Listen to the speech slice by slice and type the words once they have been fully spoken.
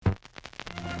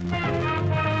Gun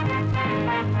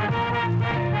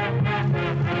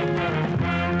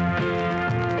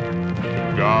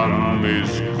is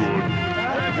good.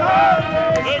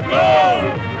 The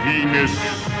gun! Penis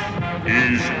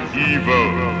is evil.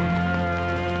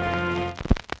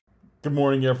 Good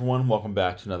morning, everyone. Welcome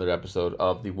back to another episode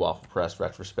of the Waffle Press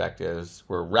Retrospectives.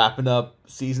 We're wrapping up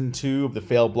Season 2 of the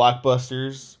failed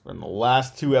Blockbusters. We're in the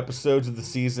last 2 episodes of the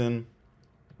season.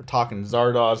 We're talking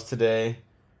ZARDOZ today.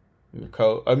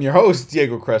 I'm your host,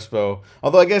 Diego Crespo.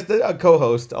 Although I guess a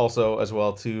co-host also as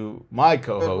well to my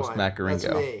co-host, Matt Garingo.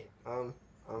 That's me. I'm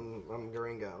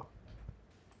Garingo.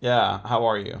 Yeah, how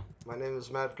are you? My name is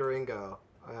Matt Garingo.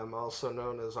 I am also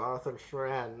known as Arthur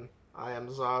Schran. I am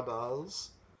ZARDOZ.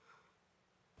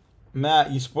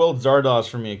 Matt, you spoiled ZARDOZ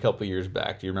for me a couple years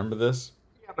back. Do you remember this?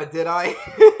 Yeah, but did I?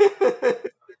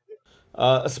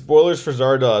 Spoilers for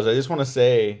ZARDOZ. I just want to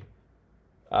say,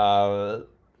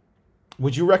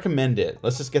 would you recommend it?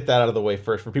 Let's just get that out of the way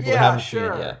first for people that haven't seen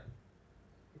it yet.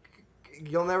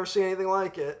 You'll never see anything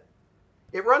like it.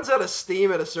 It runs out of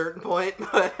steam at a certain point,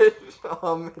 but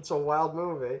it's a wild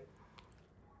movie.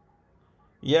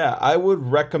 Yeah, I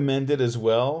would recommend it as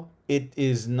well. It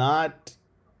is not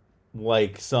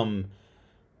like some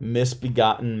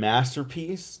misbegotten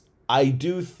masterpiece. I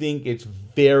do think it's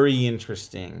very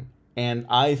interesting, and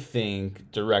I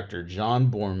think director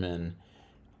John Boorman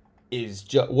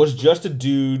was just a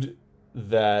dude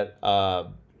that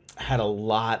had a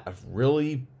lot of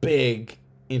really big,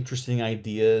 interesting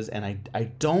ideas, and I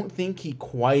don't think he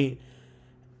quite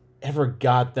ever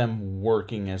got them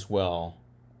working as well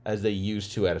as they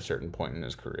used to at a certain point in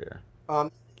his career.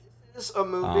 This is a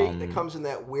movie that comes in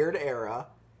that weird era,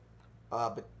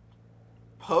 but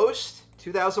post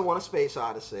 2001: A Space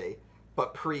Odyssey,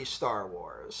 but pre Star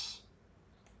Wars,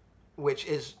 which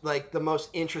is like the most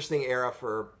interesting era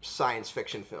for science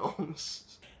fiction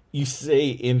films. You say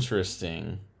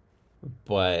interesting,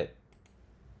 but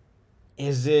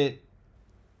is it?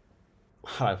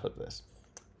 How do I put this?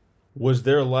 Was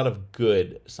there a lot of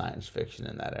good science fiction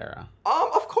in that era?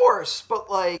 Of course, but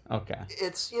like, okay,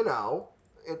 it's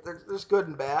there's good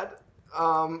and bad.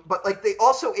 But like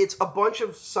it's a bunch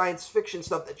of science fiction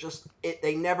stuff that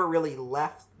they never really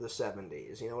left the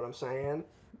 70s. You know what I'm saying?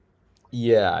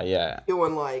 Yeah.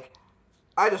 Doing like,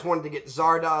 I just wanted to get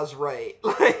ZARDOZ right.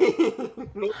 Like,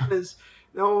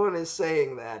 no one is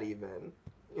saying that even.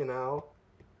 You know?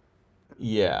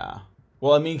 Yeah.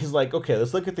 Well, I mean, because like, okay,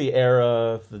 let's look at the era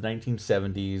of the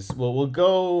 1970s. Well,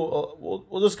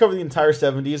 we'll just cover the entire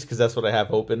 70s because that's what I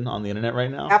have open on the internet right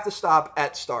now. You have to stop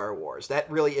at Star Wars. That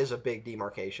really is a big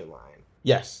demarcation line.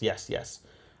 Yes.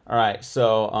 All right,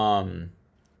 so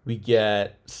we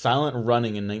get Silent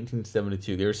Running in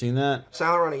 1972. You ever seen that?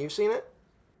 Silent Running, you've seen it?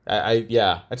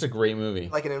 Yeah, that's a great movie.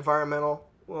 Like an environmental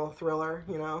little thriller,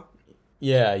 you know?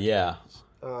 Yeah.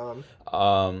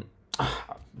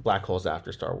 Black holes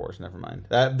after Star Wars. Never mind.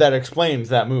 That explains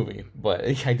that movie, but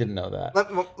I didn't know that.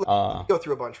 Let me go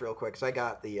through a bunch real quick because I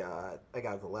got the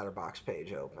letterbox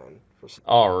page open.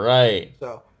 All right.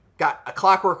 So got A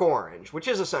Clockwork Orange, which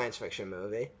is a science fiction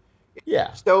movie. Yeah.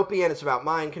 Dystopian. It's about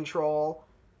mind control.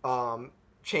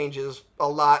 Changes a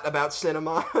lot about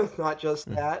cinema, not just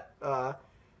that.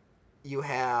 You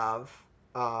have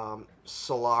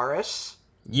Solaris.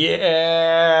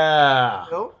 Yeah.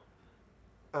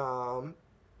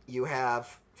 You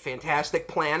have Fantastic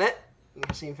Planet.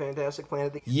 You've seen Fantastic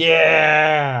Planet?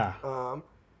 Yeah.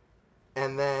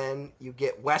 And then you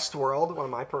get Westworld, one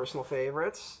of my personal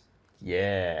favorites.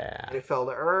 Yeah. It Fell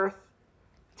to Earth.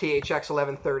 THX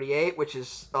 1138, which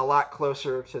is a lot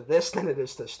closer to this than it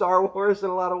is to Star Wars in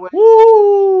a lot of ways.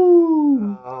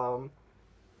 Woo!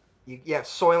 You have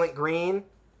Soylent Green.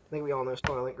 I think we all know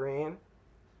Soylent Green.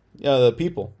 Yeah, the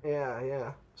people.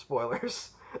 Yeah.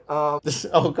 Spoilers. Oh,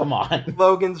 come on.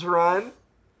 Logan's Run.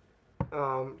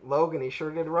 Logan, he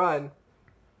sure did run.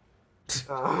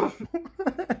 Have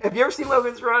you ever seen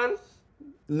Logan's Run?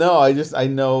 No, I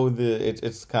know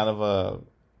it's kind of a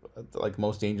like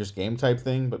Most Dangerous Game type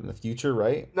thing, but in the future,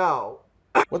 right? No.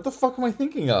 What the fuck am I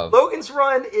thinking of? Logan's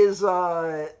Run is.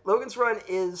 Am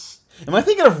I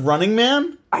thinking of Running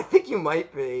Man? I think you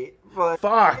might be, but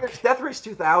fuck. Death Race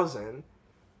 2000.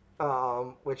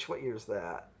 What year is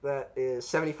that? That is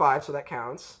 75, so that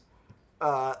counts.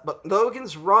 But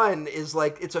Logan's Run is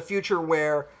like, it's a future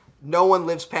where no one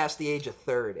lives past the age of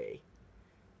 30.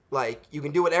 Like, you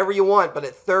can do whatever you want, but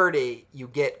at 30, you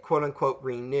get quote-unquote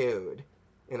renewed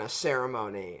in a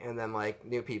ceremony, and then, like,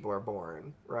 new people are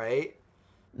born, right?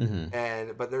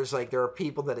 Mm-hmm. But there are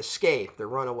people that escape, they're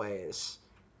runaways,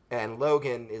 and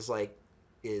Logan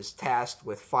is tasked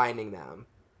with finding them.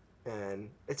 And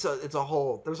there's a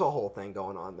whole thing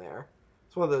going on there.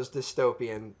 It's one of those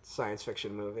dystopian science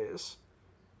fiction movies.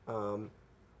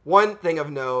 One thing of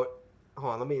note.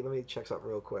 Hold on, let me check something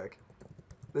real quick.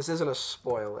 This isn't a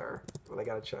spoiler, but I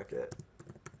gotta check it.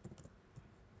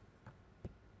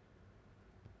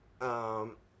 All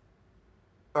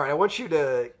right, I want you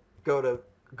to go to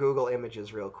Google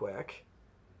Images real quick.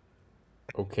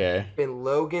 Okay. In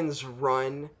Logan's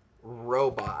Run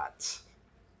robot.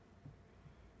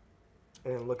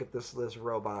 And look at this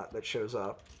robot that shows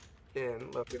up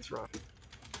in Logan's Run.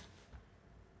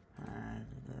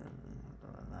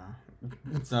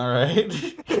 It's all right.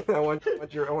 I want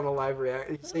a live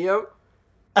reaction. You see him?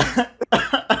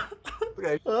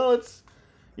 Okay. Well, it's,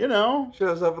 you know.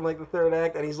 Shows up in like the third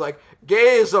act, and he's like,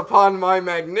 "Gaze upon my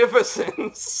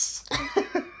magnificence."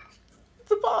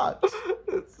 It's a bot.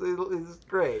 It's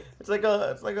great. It's like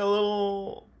a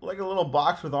little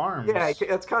box with arms. Yeah,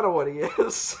 that's kind of what he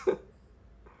is.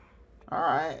 All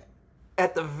right.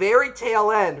 At the very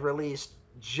tail end, released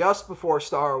just before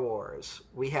Star Wars,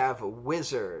 we have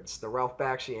Wizards, the Ralph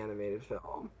Bakshi animated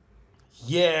film.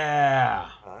 Yeah.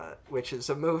 Which is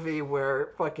a movie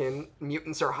where fucking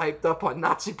mutants are hyped up on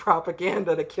Nazi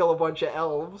propaganda to kill a bunch of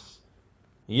elves.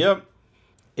 Yep.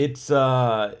 It's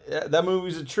that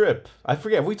movie's a trip. I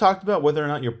forget. Have we talked about whether or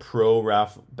not you're pro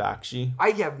Ralph Bakshi?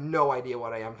 I have no idea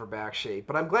what I am for Bakshi,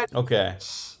 but I'm glad. Okay.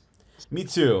 Me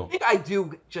too. I think I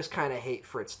do just kind of hate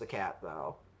Fritz the Cat,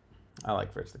 though. I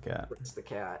like Fritz the Cat. Fritz the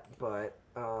Cat, but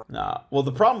nah. Well,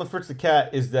 the problem with Fritz the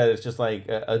Cat is that it's just like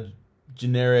a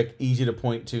generic, easy to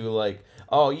point to, like,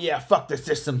 oh yeah, fuck the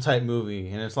system type movie,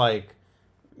 and it's like,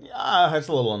 yeah, that's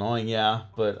a little annoying, yeah,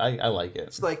 but I like it.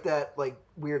 It's like that like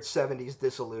weird 70s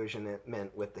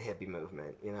disillusionment with the hippie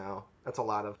movement, you know? That's a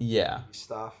lot of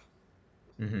stuff.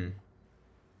 Mm-hmm.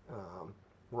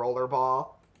 Rollerball,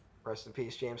 rest in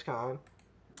peace, James Caan.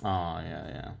 Oh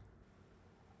yeah.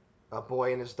 A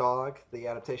Boy and His Dog, the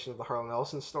adaptation of the Harlan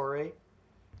Ellison story.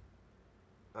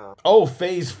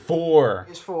 Phase 4.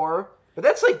 Phase 4. But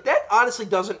that's like, that honestly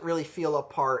doesn't really feel a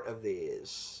part of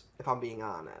these, if I'm being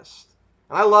honest.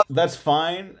 And I love... That's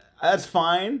fine. That's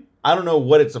fine. I don't know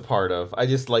what it's a part of. I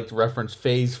just like to reference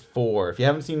Phase 4. If you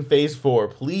haven't seen Phase 4,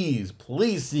 please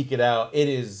seek it out. It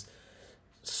is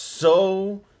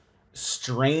so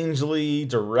strangely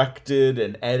directed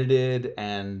and edited,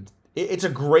 and it's a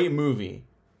great movie.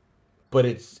 But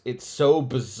it's so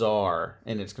bizarre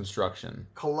in its construction.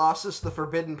 Colossus the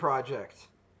Forbidden Project.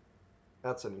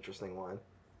 That's an interesting one.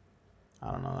 I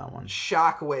don't know that one.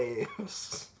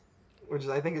 Shockwaves, which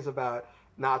I think is about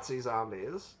Nazi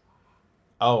zombies.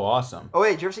 Oh, awesome. Oh,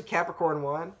 wait, did you ever see Capricorn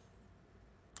 1?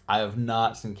 I have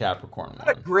not seen Capricorn 1.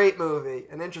 A great movie.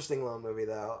 An interesting little movie,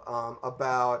 though.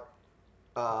 About,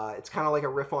 it's kind of like a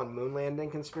riff on moon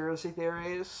landing conspiracy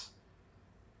theories.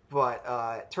 But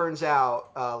it turns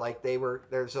out,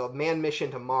 there's a manned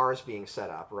mission to Mars being set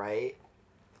up, right?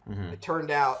 Mm-hmm. It turned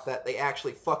out that they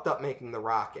actually fucked up making the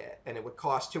rocket, and it would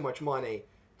cost too much money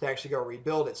to actually go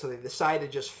rebuild it, so they decided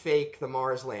to just fake the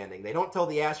Mars landing. They don't tell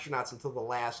the astronauts until the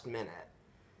last minute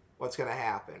what's going to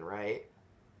happen, right?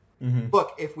 Mm-hmm.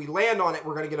 Look, if we land on it,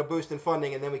 we're going to get a boost in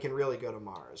funding, and then we can really go to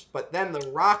Mars. But then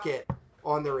the rocket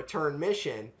on the return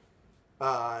mission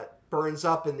burns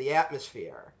up in the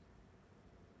atmosphere.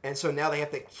 And so now they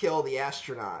have to kill the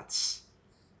astronauts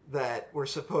that were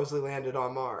supposedly landed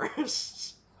on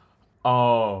Mars.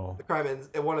 Oh. The crime,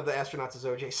 and one of the astronauts is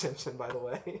O.J. Simpson, by the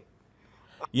way.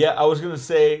 Yeah, I was going to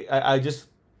say, I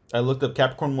looked up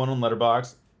Capricorn 1 on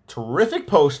Letterboxd. Terrific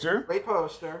poster. Great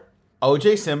poster.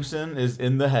 O.J. Simpson is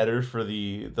in the header for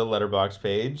the Letterboxd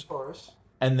page. Of course.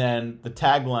 And then the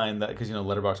tagline, because,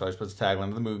 Letterboxd always puts the tagline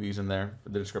of the movies in there for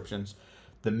the descriptions.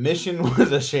 The mission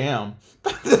was a sham.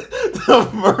 The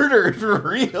murder is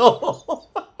real.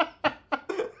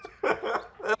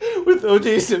 With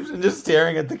O.J. Simpson just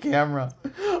staring at the camera.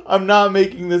 I'm not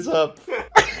making this up.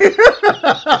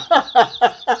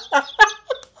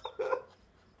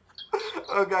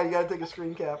 Oh god, you gotta take a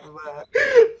screen cap of that.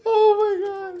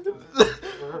 Oh my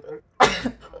god.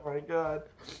 Oh my god.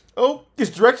 Oh,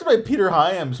 it's directed by Peter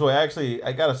Hyams, who I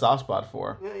got a soft spot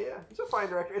for. Yeah. He's a fine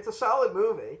director. It's a solid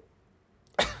movie.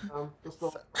 Just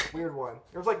a weird one.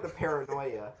 It was like the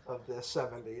paranoia of the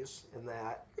 70s in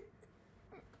that.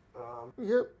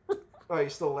 Yep. Oh, you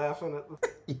still laughing at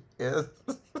the... Yes.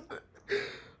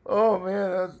 Oh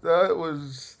man,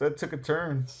 that took a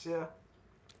turn. Yeah.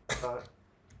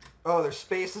 There's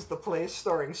Space is the Place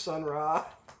starring Sun Ra.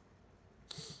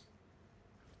 Did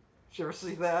you ever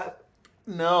see that?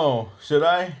 No. Should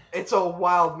I? It's a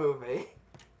wild movie.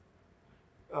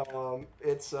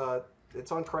 It's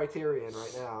on Criterion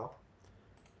right now.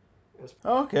 It's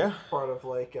okay. part of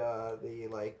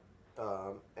the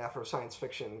Afro science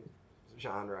fiction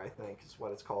genre, I think, is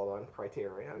what it's called on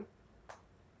Criterion.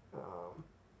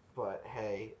 But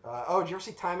hey, did you ever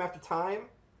see Time After Time?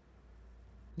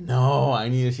 No, I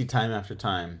need to see Time After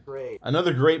Time. Great.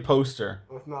 Another great poster.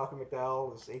 With Malcolm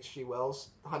McDowell as H.G. Wells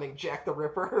hunting Jack the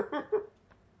Ripper.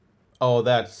 Oh,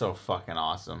 that's so fucking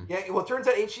awesome. Yeah, well, it turns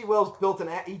out H.G. Wells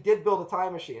he did build a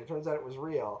time machine. It turns out it was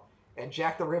real. And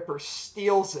Jack the Ripper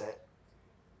steals it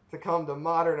to come to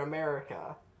modern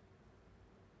America.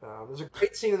 There's a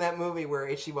great scene in that movie where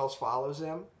H.G. Wells follows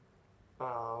him.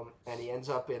 And he ends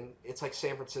up it's like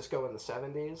San Francisco in the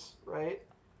 70s, right?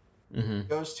 Mm-hmm.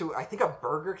 Goes to, I think, a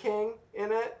Burger King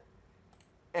in it.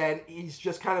 And he's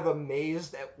just kind of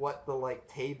amazed at what the, like,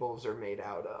 tables are made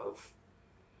out of.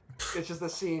 It's just a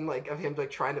scene, like, of him,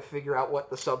 like, trying to figure out what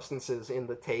the substance is in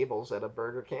the tables at a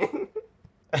Burger King.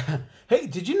 Hey,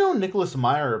 did you know Nicholas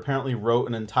Meyer apparently wrote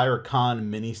an entire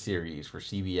Khan miniseries for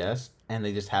CBS, and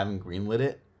they just haven't greenlit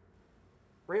it?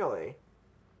 Really?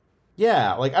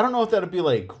 Yeah, like, I don't know if that'd be,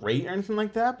 like, great or anything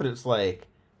like that, but it's like...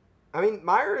 I mean,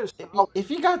 Meyer is... If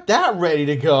you got that ready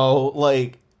to go,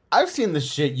 like, I've seen the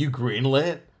shit you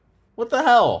greenlit. What the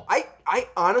hell? I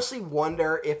honestly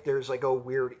wonder if there's, like, a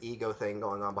weird ego thing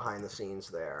going on behind the scenes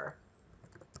there.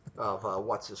 Of,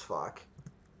 what's his fuck?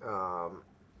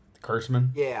 Kurtzman?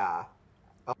 Yeah.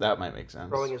 That might make sense.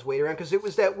 Throwing his weight around. Because it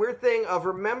was that weird thing of,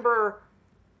 remember...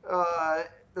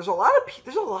 there's a lot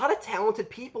of talented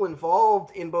people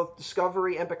involved in both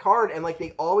Discovery and Picard, and, like,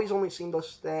 they always only seem to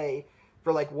stay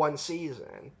for, like, one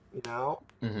season, you know?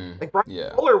 Mm-hmm. Like,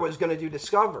 Brian Fuller was going to do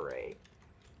Discovery,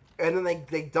 and then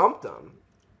they dumped him.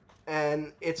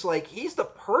 And it's like, he's the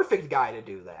perfect guy to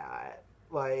do that.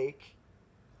 Like,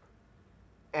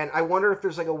 and I wonder if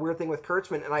there's, like, a weird thing with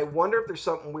Kurtzman, and I wonder if there's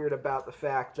something weird about the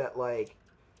fact that, like,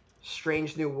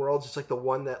 Strange New Worlds is, like, the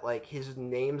one that, like, his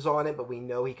name's on it, but we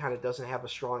know he kind of doesn't have a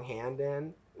strong hand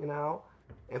in, you know?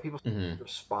 And people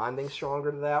responding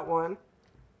stronger to that one.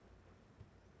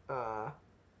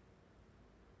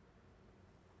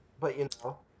 But, you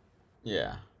know.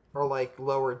 Yeah. Or, like,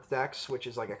 Lower Decks, which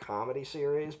is, like, a comedy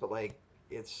series, but, like,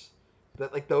 it's...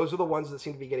 that like, those are the ones that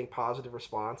seem to be getting positive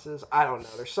responses. I don't know.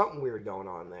 There's something weird going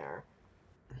on there.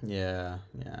 Yeah,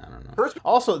 I don't know.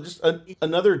 Also, just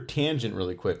another tangent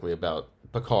really quickly about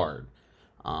Picard.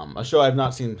 A show I've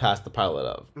not seen past the pilot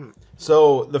of.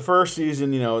 So, the first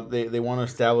season, you know, they want to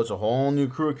establish a whole new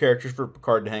crew of characters for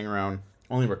Picard to hang around.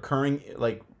 Only recurring,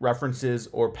 like, references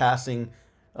or passing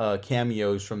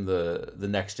cameos from the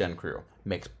Next Gen crew.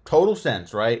 Makes total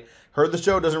sense, right? Heard the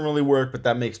show doesn't really work, but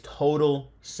that makes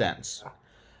total sense.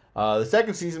 The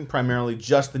second season, primarily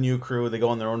just the new crew. They go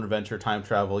on their own adventure, time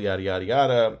travel, yada, yada,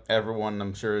 yada. Everyone,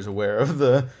 I'm sure, is aware of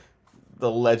the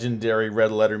legendary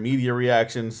Red Letter media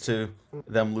reactions to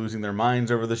them losing their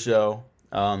minds over the show.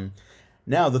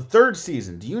 Now, the third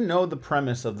season. Do you know the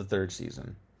premise of the third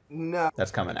season? No.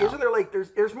 That's coming out. Isn't there, like,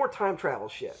 there's more time travel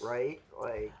shit, right?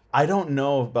 Like, I don't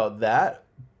know about that,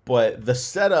 but the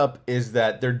setup is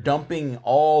that they're dumping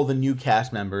all the new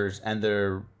cast members and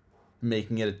they're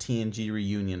making it a TNG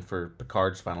reunion for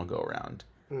Picard's final go-around.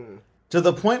 To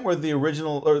the point where the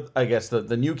original, or I guess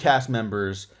the new cast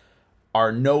members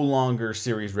are no longer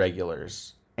series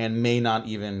regulars and may not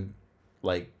even,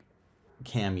 like,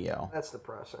 cameo. That's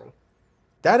depressing.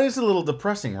 That is a little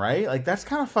depressing, right? Like, that's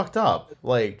kind of fucked up.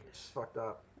 Like, It's fucked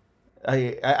up.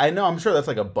 I know, I'm sure that's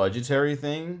like a budgetary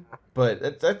thing, but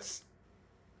it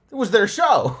was their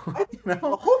show. You know?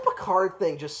 The whole Picard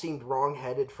thing just seemed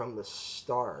wrong-headed from the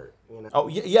start, you know? Oh,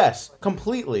 yes,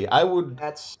 completely. I would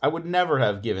That's never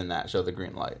have given that show the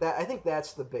green light. I think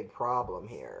that's the big problem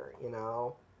here, you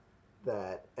know?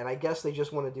 And I guess they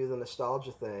just want to do the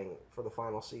nostalgia thing for the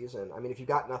final season. I mean, if you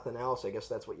got nothing else, I guess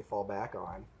that's what you fall back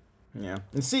on. Yeah.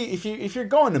 And see, if you're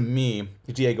going to me,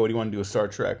 Diego, what do you want to do with Star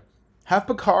Trek? Have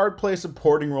Picard play a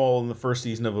supporting role in the first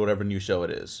season of whatever new show it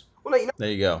is. Well, no, you know,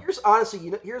 there you go.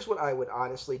 Here's what I would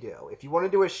honestly do. If you want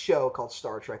to do a show called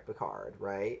Star Trek Picard,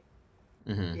 right?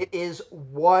 Mm-hmm. It is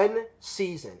one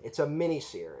season. It's a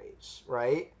mini-series,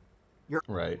 right? You're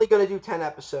only going to do 10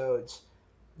 episodes.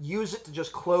 Use it to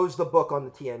just close the book on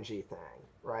the TNG thing,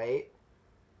 right?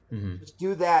 Mm-hmm. Just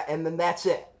do that, and then that's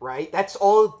it, right? That's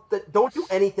all. Don't do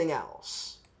anything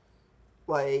else.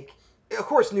 Like, of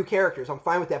course, new characters. I'm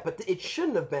fine with that, but it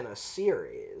shouldn't have been a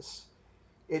series.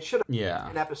 It should have been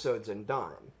 10 episodes and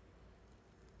done.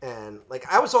 And, like,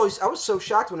 I was so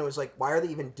shocked when it was like, why are they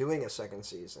even doing a second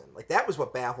season? Like, that was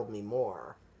what baffled me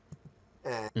more.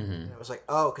 And I was like,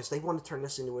 oh, because they want to turn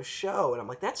this into a show. And I'm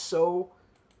like, that's so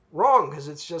wrong, because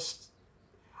it's just...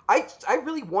 I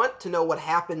really want to know what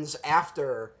happens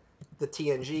after the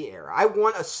TNG era. I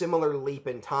want a similar leap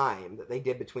in time that they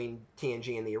did between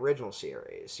TNG and the original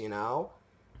series, you know?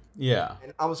 Yeah.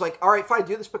 And I was like, all right, fine,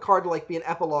 do this Picard to like be an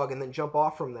epilogue and then jump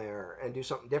off from there and do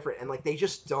something different. And like they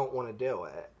just don't want to do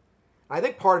it. I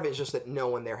think part of it is just that no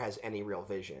one there has any real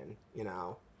vision, you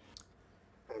know.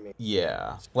 I mean,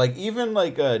 Yeah, like even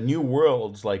like New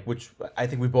Worlds, like which I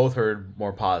think we both heard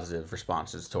more positive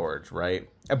responses towards, right?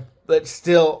 But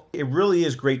still, it really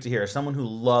is great to hear. As someone who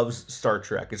loves Star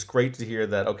Trek, it's great to hear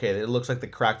that. Okay, it looks like they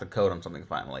cracked the code on something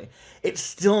finally. It's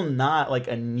still not like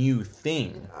a new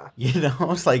thing, you know.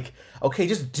 It's like, okay,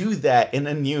 just do that in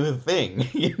a new thing,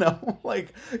 you know.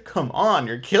 Like, come on,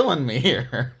 you're killing me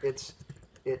here.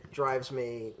 it drives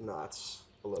me nuts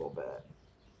a little bit.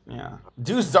 Yeah.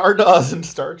 Do ZARDOZ in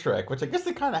Star Trek, which I guess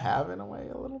they kind of have in a way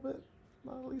a little bit,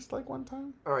 at least like one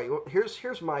time. All right, well,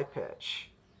 here's my pitch.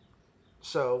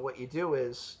 So what you do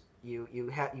is you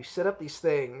set up these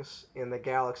things in the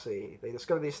galaxy. They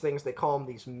discover these things. They call them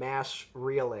these mass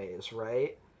relays,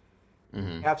 right?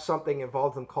 Mm-hmm. Have something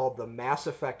involved them called the Mass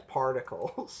Effect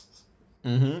particles.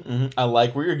 I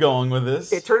like where you're going with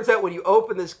this. It turns out when you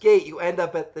open this gate, you end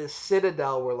up at this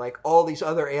citadel where like all these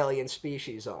other alien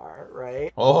species are,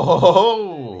 right?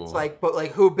 Oh, it's like, but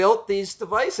like who built these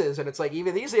devices? And it's like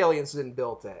even these aliens didn't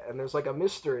build it, and there's like a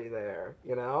mystery there,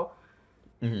 you know.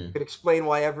 Mm-hmm. Could explain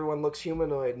why everyone looks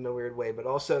humanoid in a weird way, but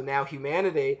also now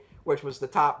humanity, which was the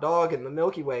top dog in the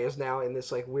Milky Way, is now in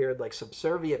this like weird like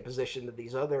subservient position to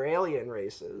these other alien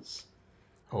races.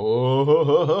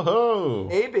 Oh,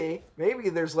 Maybe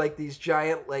there's like these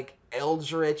giant like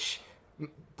eldritch,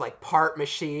 like part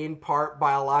machine, part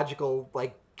biological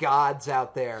like gods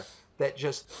out there that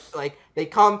just like they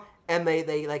come and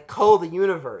they like cull the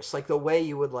universe like the way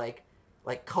you would like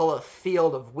cull a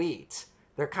field of wheat.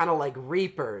 They're kind of like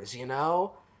reapers, you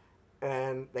know.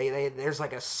 And they there's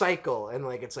like a cycle, and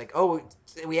like it's like, oh,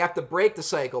 we have to break the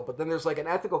cycle, but then there's like an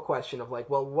ethical question of like,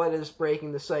 well, what does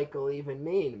breaking the cycle even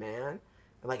mean, man?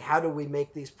 And like, how do we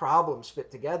make these problems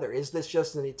fit together? Is this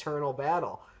just an eternal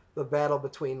battle, the battle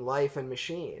between life and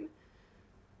machine?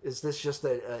 Is this just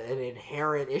an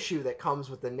inherent issue that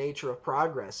comes with the nature of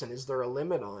progress, and is there a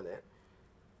limit on it?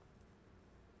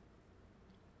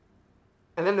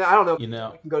 And then I don't know, you know,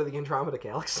 we can go to the Andromeda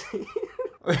Galaxy.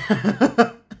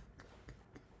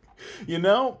 you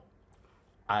know,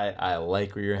 I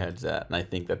like where your head's at, and I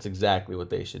think that's exactly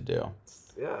what they should do.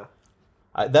 Yeah.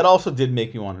 That also did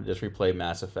make me want to just replay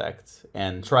Mass Effect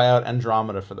and try out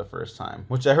Andromeda for the first time,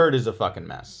 which I heard is a fucking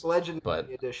mess.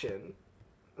 Legendary Edition.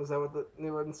 Is that what the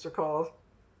new ones are called?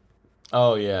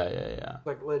 Oh, yeah.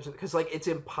 Like Legend, because like it's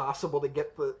impossible to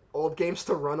get the old games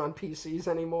to run on PCs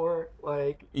anymore.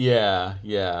 Like yeah.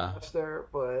 There,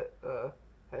 but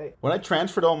hey. When I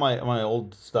transferred all my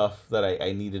old stuff that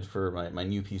I needed for my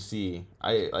new PC,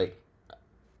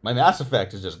 my Mass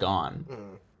Effect is just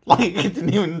gone. Like, it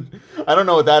didn't even... I don't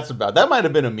know what that's about. That might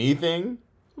have been a me thing,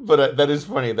 but that is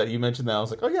funny that you mentioned that. I was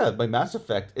like, oh yeah, my Mass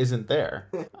Effect isn't there.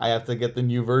 I have to get the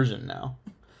new version now.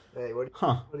 Hey, what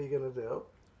are you going to do?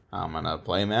 I'm going to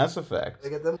play Mass Effect.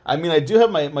 Get them? I mean, I do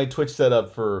have my Twitch set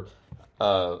up for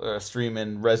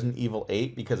streaming Resident Evil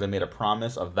 8 because I made a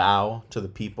vow to the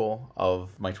people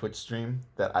of my Twitch stream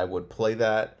that I would play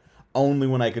that only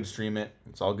when I could stream it.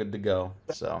 It's all good to go.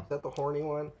 So is that the horny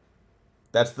one?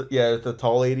 That's the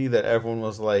tall lady that everyone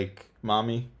was like,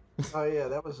 "Mommy." Oh yeah,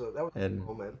 that was a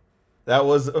moment. That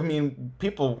was, I mean,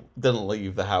 people didn't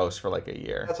leave the house for like a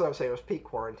year. That's what I'm saying. It was peak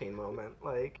quarantine moment.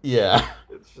 Like, yeah,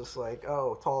 it's just like,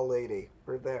 oh, tall lady,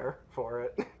 we're there for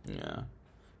it. Yeah.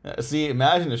 See,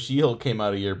 imagine if She-Hulk came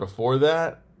out a year before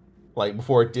that, like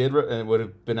before it did, and it would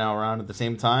have been out around at the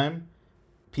same time.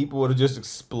 People would have just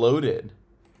exploded.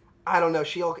 I don't know.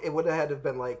 She-Hulk. It would have had to have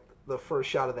been like. The first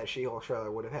shot of that She-Hulk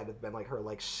trailer would have had to have been like her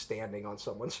like standing on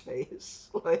someone's face,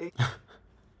 like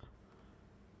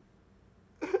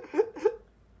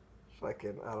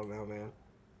fucking. I don't know, man.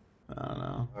 I don't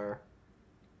know. Or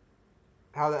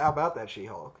how about that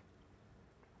She-Hulk?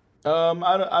 I'm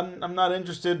not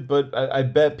interested, but I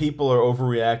bet people are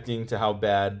overreacting to how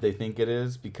bad they think it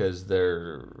is because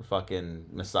they're fucking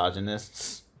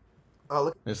misogynists. Oh,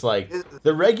 look, it's like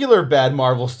the regular bad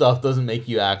Marvel stuff doesn't make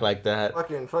you act like that.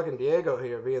 Fucking Diego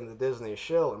here being the Disney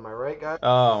shill, am I right, guys?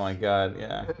 Oh my god,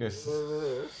 yeah. It's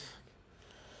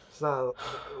not.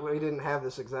 We didn't have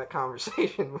this exact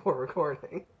conversation before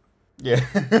recording. Yeah.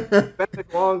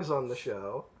 Benedict Wong's on the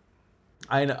show.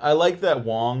 I like that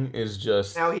Wong is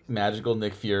just magical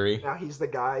Nick Fury. Now he's the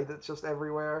guy that's just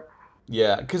everywhere.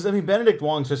 Yeah, because, I mean, Benedict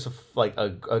Wong's just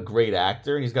a great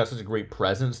actor, and he's got such a great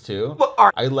presence, too. Look,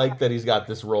 I like that he's got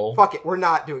this role. Fuck it, we're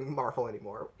not doing Marvel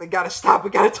anymore. We gotta stop, we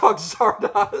gotta talk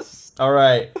ZARDOZ.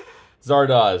 Alright,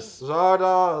 ZARDOZ.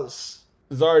 ZARDOZ.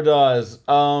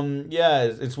 ZARDOZ. Yeah,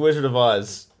 it's Wizard of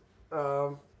Oz.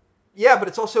 Yeah, but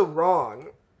it's also wrong.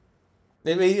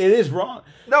 It is wrong.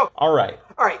 No. All right.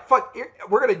 Fuck.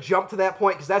 We're gonna jump to that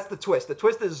point because that's the twist. The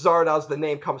twist is ZARDOZ. The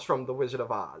name comes from the Wizard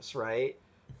of Oz, right?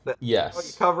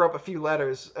 Yes. You cover up a few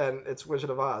letters and it's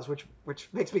Wizard of Oz, which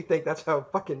makes me think that's how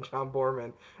fucking John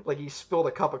Borman, like, he spilled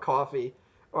a cup of coffee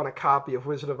on a copy of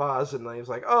Wizard of Oz and then he was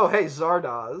like, oh hey,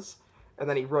 ZARDOZ, and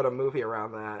then he wrote a movie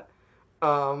around that.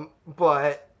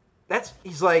 But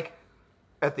he's like,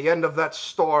 at the end of that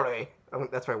story. I mean,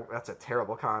 that's a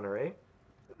terrible Connery.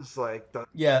 It's like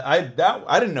I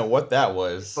didn't know what that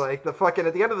was. Like the fucking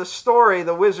at the end of the story,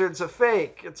 the wizard's a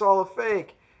fake. It's all a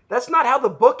fake. That's not how the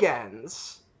book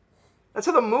ends. That's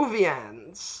how the movie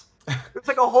ends. It's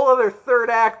like a whole other third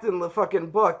act in the fucking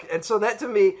book. And so that, to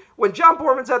me, when John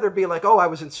Borman's out there being like, oh, I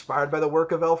was inspired by the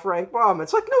work of L. Frank Baum,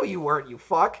 it's like, no, you weren't, you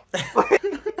fuck.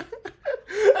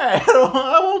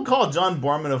 I won't call John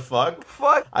Borman a fuck.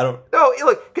 Fuck. I don't. No,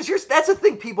 look, because that's the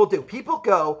thing people do. People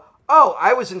go, oh,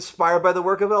 I was inspired by the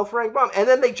work of L. Frank Baum. And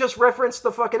then they just reference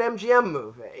the fucking MGM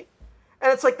movie.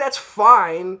 And it's like, that's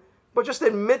fine, but just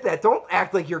admit that. Don't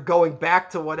act like you're going back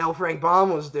to what L. Frank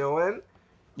Baum was doing.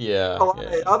 Yeah. A lot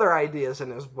of other ideas in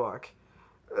his book.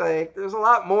 Like, there's a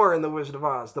lot more in The Wizard of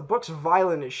Oz. The book's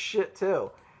violent as shit,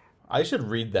 too. I should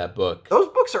read that book. Those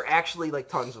books are actually, like,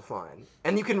 tons of fun.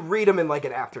 And you can read them in, like,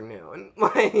 an afternoon.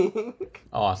 Like,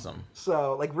 awesome.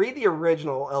 So, like, read the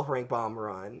original L. Frank Baum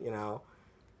run, you know.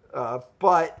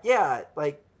 But, yeah,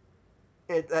 like,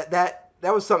 that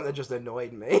was something that just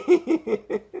annoyed me.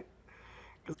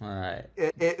 All right.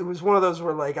 It was one of those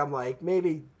where, like, I'm like,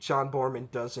 maybe John Borman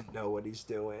doesn't know what he's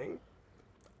doing.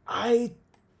 I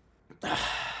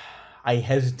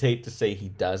hesitate to say he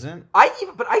doesn't.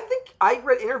 But I think I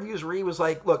read interviews where he was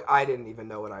like, look, I didn't even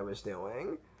know what I was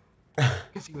doing.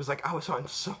 Because he was like, I was on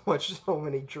so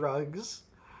many drugs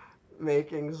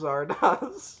making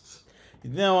ZARDOZ. You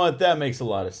know what? That makes a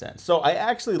lot of sense. So I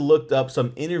actually looked up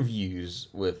some interviews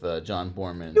with John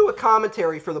Borman. Do a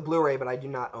commentary for the Blu-ray, but I do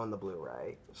not own the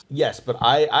Blu-ray. Yes, but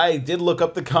I did look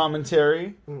up the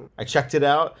commentary. I checked it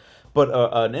out. But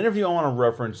an interview I want to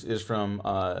reference is from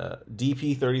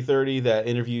DP3030, that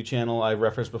interview channel I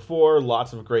referenced before.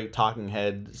 Lots of great talking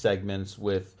head segments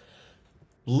with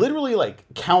literally, like,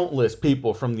 countless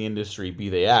people from the industry, be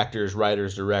they actors,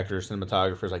 writers, directors,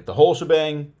 cinematographers, like the whole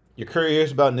shebang. You're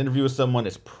curious about an interview with someone,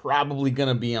 it's probably going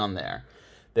to be on there.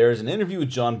 There's an interview with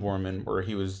John Borman where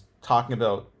he was talking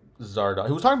about ZARDOZ.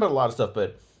 He was talking about a lot of stuff,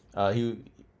 but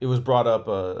it was brought up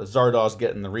ZARDOZ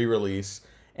getting the re-release,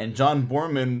 and John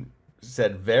Borman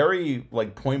said very,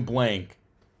 like, point blank,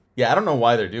 yeah, I don't know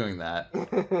why they're doing that.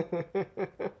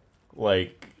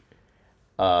 Like,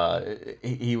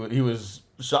 he was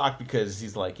shocked because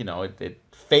he's like, you know, it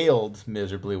failed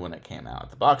miserably when it came out at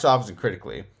the box office and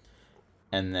critically.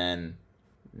 And then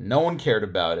no one cared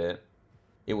about it.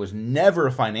 It was never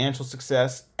a financial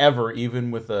success, ever,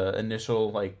 even with the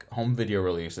initial, like, home video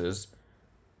releases.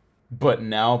 But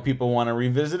now people want to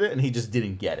revisit it, and he just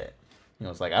didn't get it. You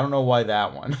know, it's like, I don't know why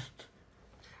that one.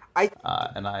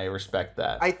 And I respect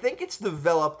that. I think it's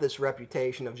developed this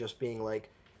reputation of just being, like,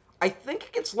 I think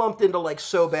it gets lumped into, like,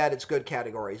 so bad it's good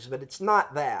categories, but it's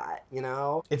not that, you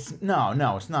know?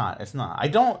 No, it's not. It's not. I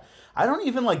don't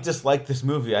even, like, dislike this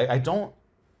movie. I don't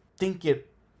think it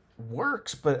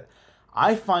works, but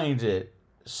I find it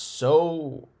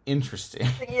so interesting.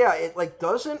 Yeah, it, like,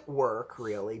 doesn't work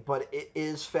really, but it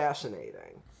is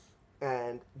fascinating.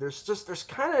 And there's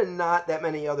kind of not that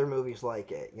many other movies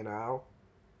like it, you know?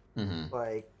 Mm-hmm.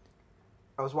 Like,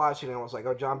 I was watching and I was like,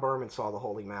 oh, John Berman saw The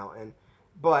Holy Mountain.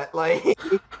 But, like,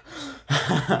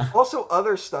 also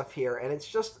other stuff here, and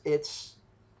this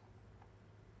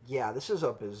is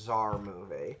a bizarre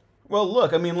movie. Well,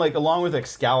 look, I mean, like, along with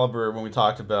Excalibur, when we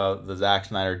talked about the Zack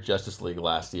Snyder Justice League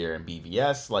last year and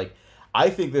BVS, like, I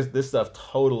think this stuff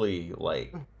totally,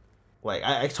 like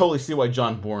I totally see why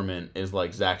John Borman is,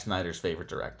 like, Zack Snyder's favorite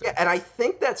director. Yeah, and I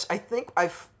think this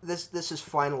has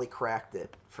finally cracked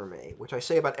it for me, which I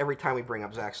say about every time we bring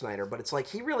up Zack Snyder, but it's like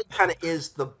he really kind of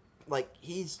is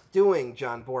he's doing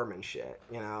John Borman shit,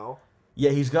 you know?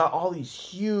 Yeah, he's got all these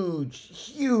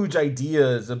huge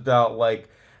ideas about, like,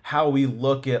 how we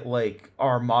look at, like,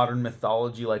 our modern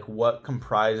mythology, like, what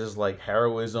comprises, like,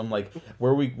 heroism, like,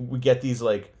 where we get these,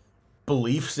 like,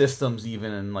 belief systems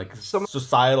even, and, like,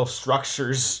 societal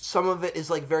structures. Some of it is,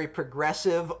 like, very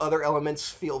progressive. Other elements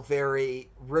feel very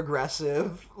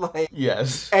regressive. Like,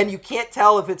 yes. And you can't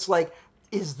tell if it's, like,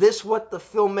 is this what the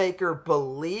filmmaker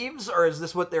believes, or is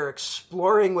this what they're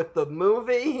exploring with the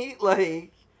movie?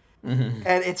 Like, and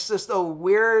it's just a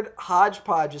weird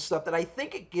hodgepodge of stuff that I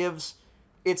think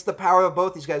it's the power of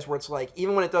both these guys, where it's like,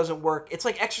 even when it doesn't work, it's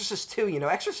like Exorcist 2, you know?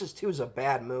 Exorcist 2 is a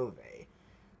bad movie.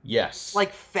 Yes.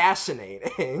 Like,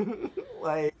 fascinating.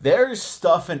 Like, there's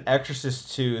stuff in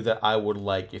Exorcist 2 that I would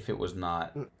like if it was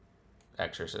not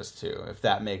Exorcist 2, if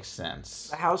that makes sense.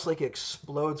 the house, like,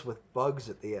 explodes with bugs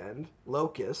at the end.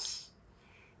 Locusts.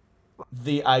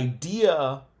 The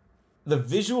idea, the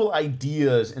visual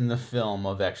ideas in the film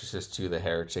of Exorcist 2, The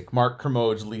Heretic, Mark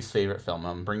Kermode's least favorite film.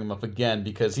 I'm bringing him up again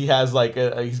because he has like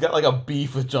he's got like a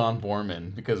beef with John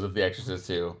Borman because of The Exorcist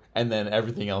 2, and then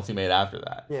everything else he made after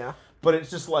that. Yeah. But it's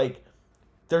just like,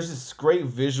 there's this great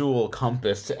visual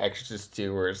compass to Exorcist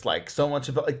 2 where it's like so much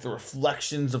about like the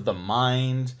reflections of the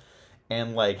mind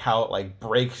and like how it like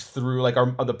breaks through like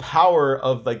the power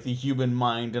of like the human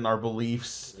mind and our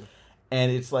beliefs.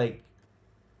 And it's like,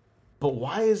 but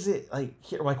why is it like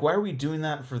here? Like, why are we doing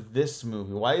that for this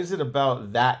movie? Why is it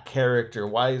about that character?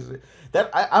 Why is it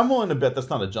that I'm willing to bet that's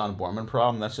not a John Borman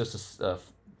problem. That's just a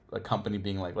company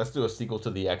being like, let's do a sequel to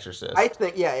The Exorcist. I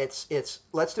think, yeah, it's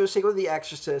let's do a sequel to The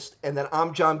Exorcist, and then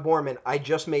I'm John Borman. I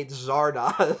just made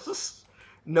Zardoz.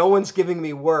 No one's giving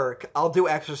me work. I'll do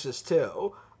Exorcist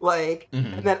too. Like,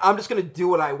 and then I'm just gonna do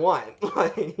what I want.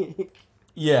 Like,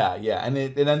 yeah, and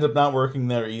it ends up not working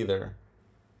there either.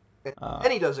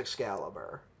 And he does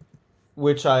Excalibur,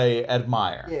 which I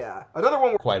admire. Yeah, another one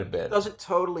where quite a bit. It doesn't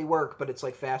totally work, but it's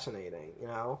like fascinating, you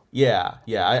know. Yeah.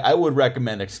 I would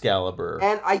recommend Excalibur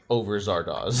over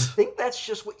Zardoz. I think that's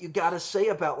just what you got to say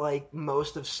about like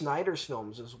most of Snyder's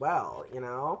films as well, you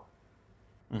know.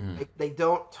 They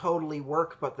don't totally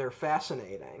work, but they're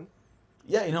fascinating.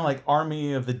 Yeah, you know, like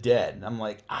Army of the Dead. I'm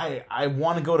like, I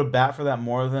want to go to bat for that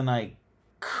more than I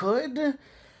could,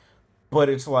 but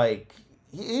it's like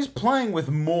he's playing with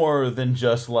more than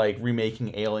just like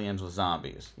remaking aliens with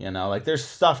zombies, you know? Like there's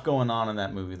stuff going on in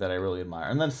that movie that I really admire.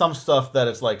 And then some stuff that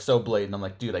it's like so blatant, I'm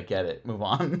like, dude, I get it. Move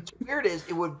on. What's weird is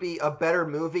it would be a better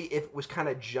movie if it was kind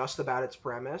of just about its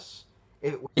premise.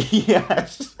 If it was,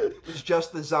 yes. It was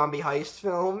just the zombie heist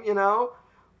film, you know?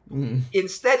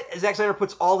 Instead, Zack Snyder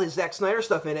puts all his Zack Snyder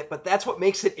stuff in it, but that's what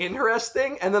makes it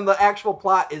interesting, and then the actual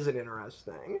plot isn't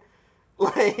interesting.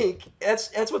 Like,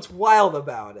 that's what's wild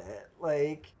about it.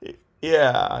 Like,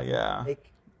 yeah.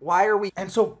 Like, why are we?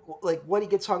 And so, like, what he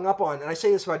gets hung up on, and I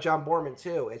say this about John Borman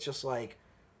too. It's just like,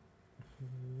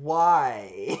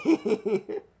 why?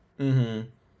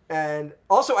 And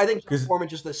also, I think John Borman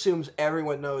just assumes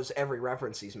everyone knows every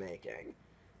reference he's making.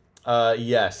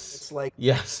 Yes. It's like,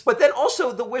 yes. But then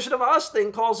also the Wizard of Oz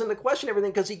thing calls into question everything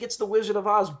because he gets the Wizard of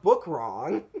Oz book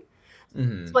wrong.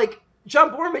 It's like, John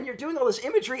Borman, you're doing all this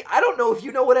imagery. I don't know if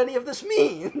you know what any of this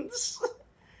means.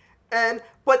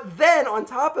 But then on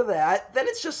top of that, then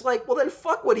it's just like, well, then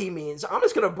fuck what he means. I'm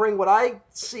just going to bring what I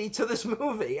see to this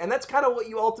movie. And that's kind of what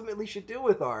you ultimately should do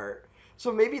with art.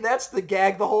 So maybe that's the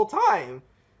gag the whole time.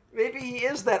 Maybe he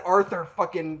is that Arthur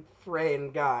fucking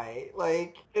Frayne guy.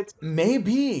 Like, it's...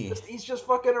 Maybe. He's just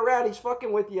fucking around. He's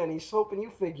fucking with you, and he's hoping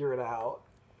you figure it out.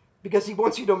 Because he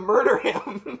wants you to murder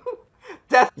him.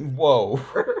 Death. Whoa.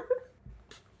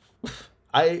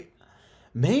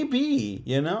 Maybe,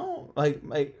 you know? Like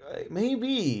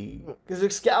maybe. Because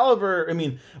Excalibur, I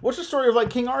mean, what's the story of, like,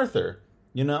 King Arthur?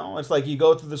 You know? It's like you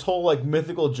go through this whole, like,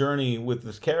 mythical journey with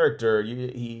this character.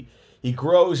 He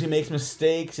grows, he makes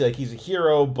mistakes, like, he's a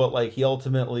hero, but, like, he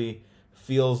ultimately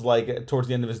feels like, towards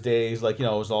the end of his days, like, you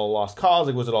know, it was all a lost cause,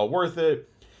 like, was it all worth it?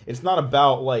 It's not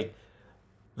about, like,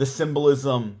 the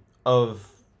symbolism of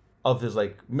his,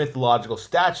 like, mythological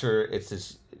stature, it's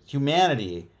his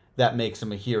humanity that makes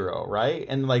him a hero, right?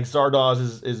 And, like,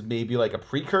 Zardoz is maybe, like, a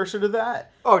precursor to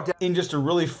that. Oh, in just a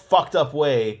really fucked up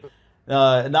way.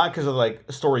 Not because of,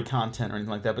 like, story content or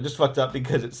anything like that, but just fucked up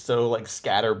because it's so, like,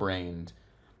 scatterbrained.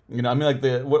 You know, I mean,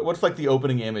 like, what's, like, the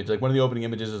opening image? Like, one of the opening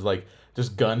images is, like,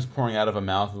 just guns pouring out of a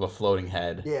mouth with a floating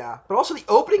head. Yeah, but also the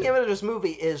opening image of this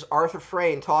movie is Arthur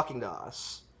Frayne talking to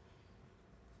us.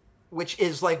 Which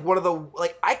is, like, one of the,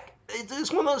 like,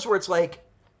 it's one of those where it's, like,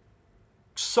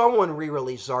 someone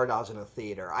re-released Zardoz in a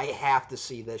theater. I have to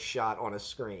see this shot on a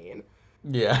screen.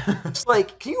 Yeah. It's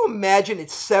like, can you imagine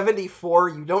it's 1974,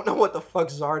 you don't know what the fuck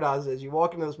Zardoz is, you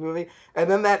walk into this movie, and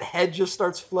then that head just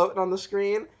starts floating on the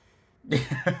screen?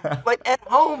 Like, at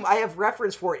home, I have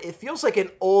reference for it. It feels like an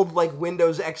old, like,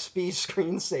 Windows XP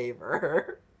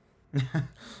screensaver.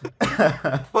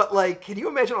 But, like, can you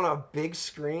imagine on a big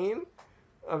screen?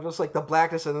 Of just, like, the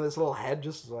blackness and then this little head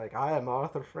just like, I am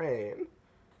Arthur Frayne.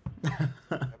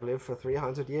 I've lived for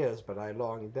 300 years, but I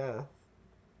long death.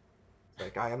 It's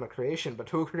like, I am a creation, but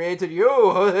who created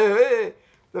you?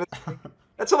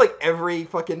 That's how, like, every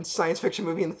fucking science fiction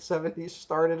movie in the 70s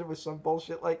started with some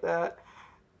bullshit like that.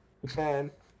 And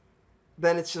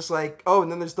then it's just like, oh,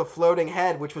 and then there's the floating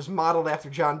head, which was modeled after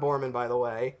John Borman, by the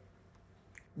way.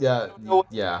 Yeah, I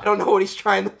yeah. don't know what he's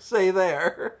trying to say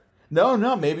there. No,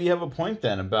 no. Maybe you have a point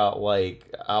then about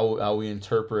like how we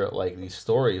interpret like these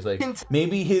stories. Like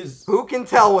maybe his. Who can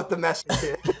tell what the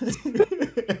message is?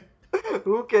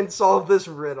 Who can solve this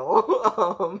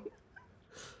riddle?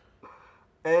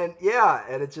 And yeah,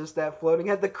 and it's just that floating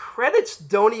head. The credits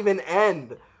don't even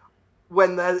end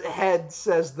when the head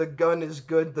says the gun is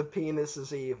good, the penis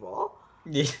is evil.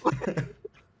 Yeah.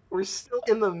 We're still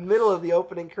in the middle of the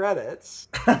opening credits.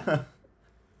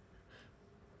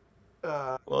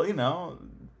 Well, you know,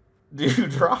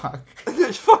 dude, rock.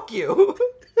 Fuck you.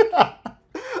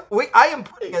 I am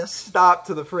putting a stop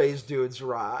to the phrase "dudes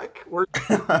rock."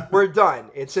 We're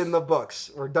done. It's in the books.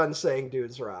 We're done saying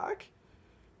 "dudes rock."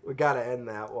 We gotta end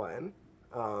that one,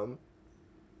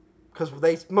 because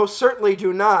they most certainly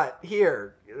do not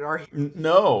here. Our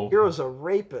No. hero's a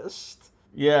rapist.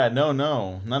 Yeah, no,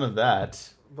 none of that.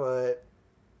 But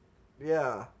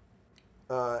yeah.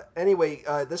 Anyway,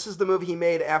 this is the movie he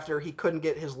made after he couldn't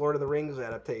get his Lord of the Rings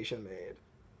adaptation made.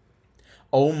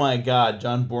 Oh my God,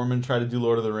 John Boorman tried to do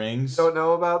Lord of the Rings. Don't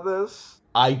know about this?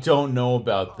 I don't know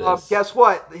about this. Guess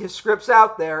what? His script's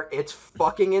out there. It's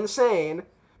fucking insane.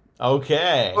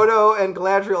 Okay. Frodo and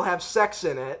Galadriel have sex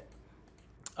in it.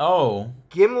 Oh.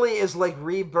 Gimli is like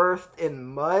rebirthed in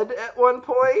mud at one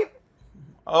point.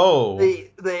 Oh.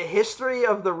 The history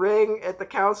of the ring at the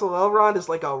Council of Elrond is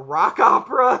like a rock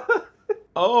opera.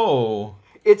 Oh.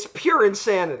 It's pure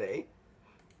insanity.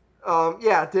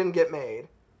 Yeah, it didn't get made.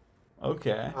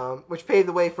 Okay. Which paved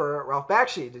the way for Ralph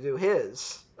Bakshi to do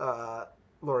his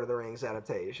Lord of the Rings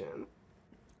adaptation.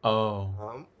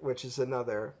 Oh. Which is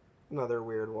another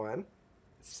weird one.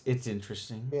 It's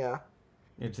interesting. Yeah.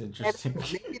 It's interesting.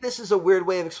 And maybe this is a weird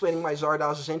way of explaining why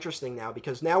Zardoz is interesting now,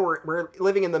 because now we're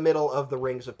living in the middle of the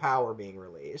Rings of Power being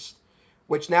released,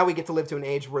 which now we get to live to an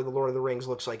age where the Lord of the Rings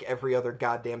looks like every other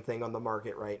goddamn thing on the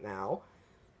market right now.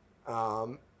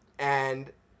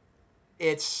 And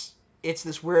it's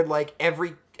this weird, like,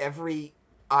 every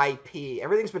IP,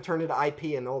 everything's been turned into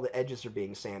IP and all the edges are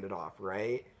being sanded off,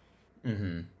 right?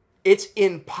 Mm-hmm. It's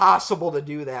impossible to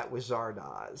do that with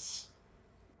Zardoz.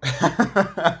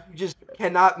 You just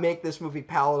cannot make this movie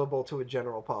palatable to a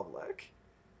general public.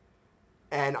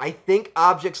 And I think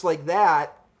objects like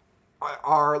that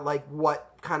are like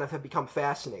what kind of have become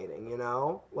fascinating, you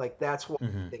know? Like that's why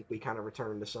I think we kind of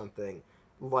return to something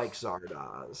like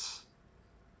Zardoz.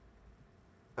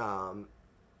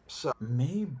 So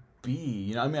maybe,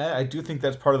 you know, I mean, I do think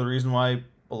that's part of the reason why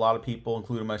a lot of people,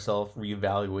 including myself,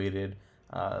 reevaluated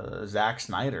Zack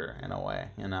Snyder in a way.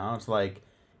 You know, it's like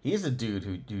he's a dude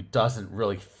who doesn't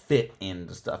really fit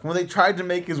into stuff. When they tried to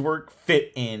make his work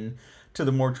fit in to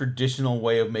the more traditional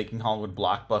way of making Hollywood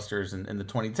blockbusters in the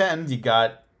 2010s, you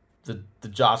got the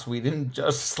Joss Whedon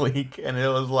Justice League, and it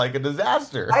was like a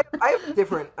disaster. I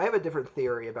have a different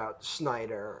theory about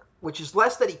Snyder, which is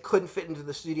less that he couldn't fit into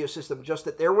the studio system, just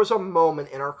that there was a moment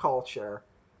in our culture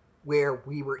where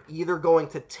we were either going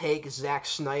to take Zack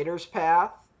Snyder's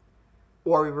path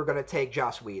or we were going to take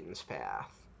Joss Whedon's path.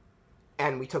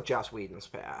 And we took Joss Whedon's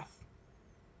path.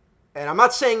 And I'm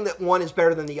not saying that one is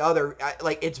better than the other.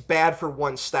 Like, it's bad for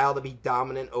one style to be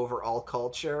dominant over all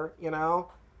culture, you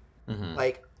know? Mm-hmm.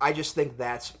 Like, I just think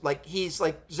that's, like, he's,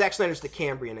 like, Zack Snyder's the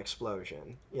Cambrian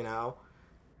explosion, you know?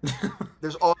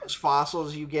 There's all those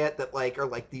fossils you get that, like, are,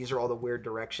 like, these are all the weird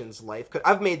directions life could...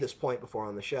 I've made this point before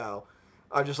on the show.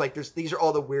 I'm just like, these are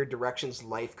all the weird directions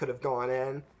life could have gone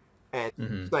in.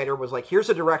 And Snyder was like, here's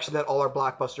a direction that all our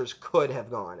blockbusters could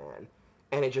have gone in.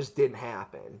 And it just didn't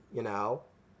happen, you know?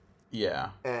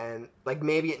 Yeah. And, like,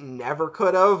 maybe it never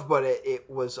could have, but it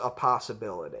was a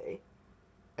possibility.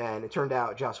 And it turned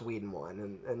out Joss Whedon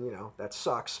won. And, you know, that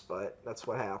sucks, but that's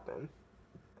what happened.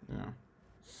 Yeah. And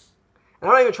I'm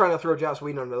not even trying to throw Joss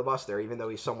Whedon under the bus there, even though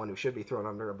he's someone who should be thrown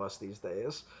under a bus these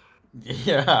days.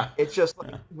 Yeah. It's just,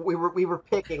 like, we were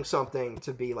picking something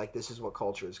to be like, this is what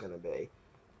culture is going to be.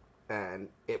 And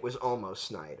it was almost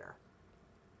Snyder.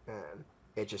 And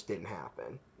it just didn't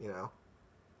happen, you know?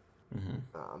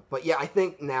 But yeah, I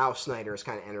think now Snyder is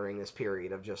kind of entering this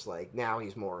period of just like, now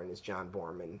he's more in his John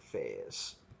Boorman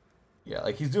phase. Yeah,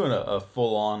 like he's doing a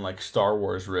full-on like Star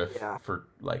Wars riff for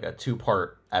like a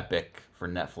 2-part epic for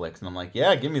Netflix. And I'm like,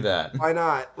 yeah, give me that. Why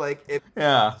not? Like,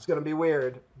 it's going to be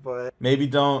weird, but... Maybe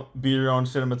don't be your own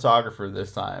cinematographer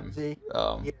this time. See?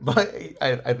 But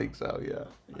I think so, yeah.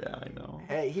 Yeah, I know.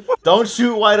 Hey, don't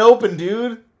shoot wide open,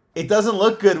 dude. It doesn't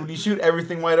look good when you shoot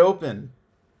everything wide open.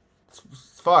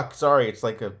 Fuck, sorry. It's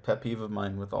like a pet peeve of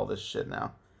mine with all this shit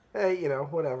now. Hey, you know,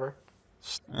 whatever.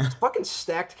 It's fucking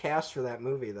stacked cast for that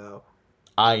movie, though.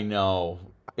 I know.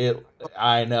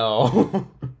 I know.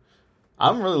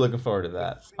 I'm really looking forward to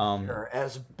that.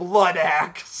 As Blood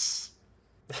Axe.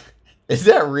 Is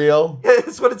that real?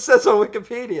 It's what it says on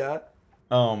Wikipedia.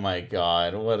 Oh my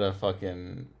god, what a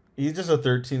fucking... He's just a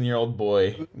 13-year-old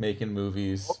boy making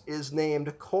movies. Is named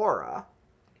Korra.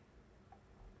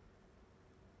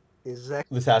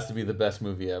 This has to be the best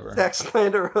movie ever. Zack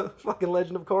Snyder a fucking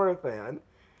Legend of Korra fan?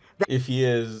 If he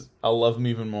is, I'll love him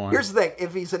even more. Here's the thing.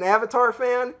 If he's an Avatar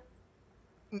fan,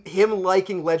 him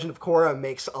liking Legend of Korra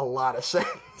makes a lot of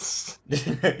sense.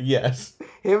 Yes.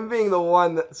 Him being the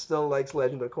one that still likes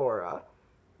Legend of Korra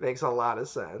makes a lot of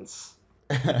sense.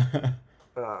 Yeah,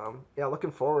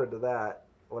 looking forward to that.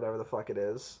 Whatever the fuck it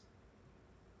is.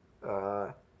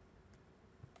 ZARDOZ.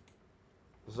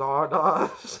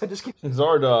 I just keep...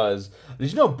 ZARDOZ.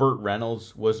 Did you know Burt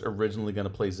Reynolds was originally going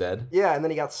to play Zed? Yeah, and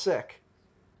then he got sick.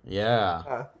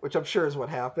 Yeah. Which I'm sure is what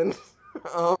happened.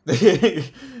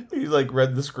 He like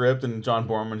read the script and John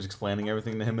Borman's explaining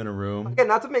everything to him in a room. Again,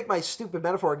 not to make my stupid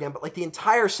metaphor again, but like the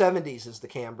entire 70s is the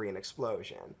Cambrian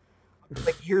explosion.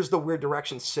 Like, here's the weird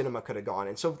direction cinema could have gone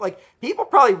in. So, like, people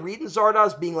probably reading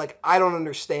Zardoz being like, I don't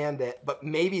understand it, but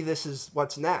maybe this is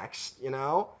what's next, you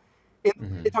know?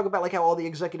 They talk about, like, how all the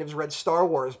executives read Star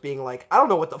Wars being like, I don't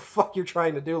know what the fuck you're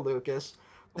trying to do, Lucas.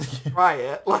 Try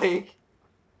it. Like,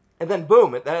 and then,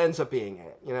 boom, that ends up being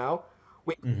it, you know?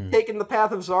 We taken the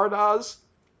path of Zardoz.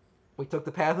 We took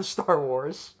the path of Star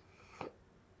Wars.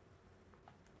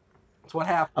 That's what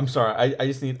happened. I'm sorry. I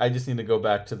just need to go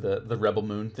back to the Rebel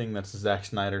Moon thing. That's the Zack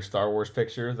Snyder Star Wars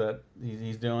picture that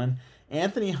he's doing.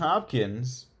 Anthony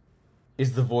Hopkins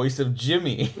is the voice of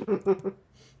Jimmy,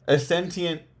 a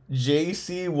sentient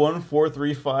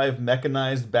JC-1435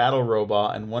 mechanized battle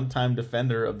robot and one-time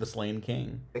defender of the slain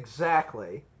king.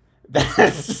 Exactly.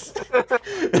 That's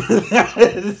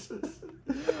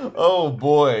oh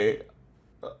boy,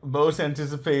 most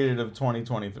anticipated of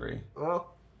 2023.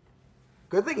 Well,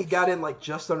 good thing he got in like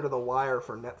just under the wire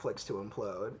for Netflix to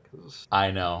implode. Cause...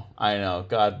 I know.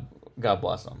 God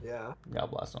bless him. Yeah.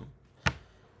 God bless him.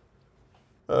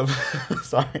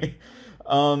 Sorry.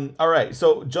 All right.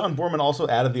 So John Borman also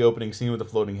added the opening scene with the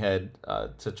floating head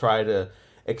to try to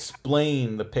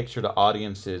explain the picture to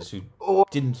audiences who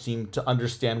didn't seem to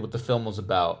understand what the film was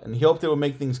about, and he hoped it would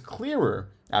make things clearer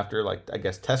after, like, I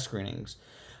guess, test screenings.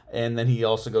 And then he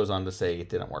also goes on to say it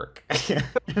didn't work.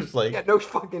 It's like, yeah, no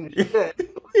fucking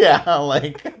shit. Yeah,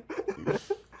 like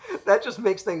that just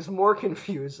makes things more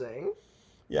confusing.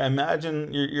 Yeah,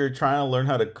 imagine you're trying to learn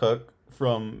how to cook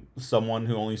from someone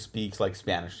who only speaks like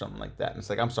Spanish, something like that. And it's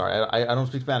like, I'm sorry, I don't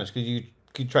speak Spanish. Could you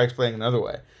try explaining another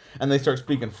way? And they start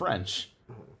speaking French.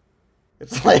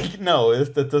 It's like, no,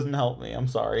 that doesn't help me. I'm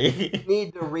sorry. You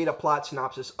need to read a plot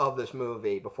synopsis of this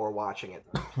movie before watching it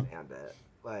to understand it.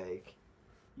 Like,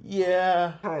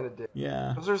 yeah, kind of do. Yeah,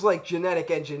 because there's like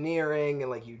genetic engineering and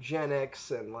like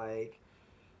eugenics and like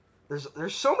there's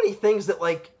so many things that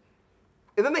like,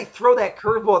 and then they throw that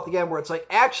curveball at the end where it's like,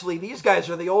 actually, these guys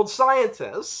are the old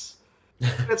scientists.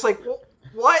 And it's like,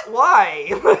 what?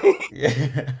 Why?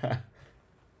 Yeah.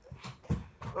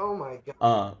 Oh my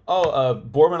god.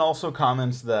 Borman also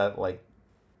comments that, like,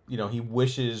 you know, he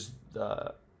wishes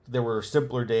there were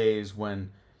simpler days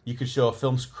when you could show a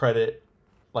film's credit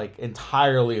like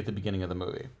entirely at the beginning of the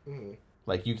movie. Mm-hmm.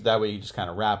 Like, that way you just kind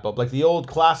of wrap up like the old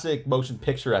classic motion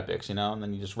picture epics, you know, and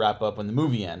then you just wrap up when the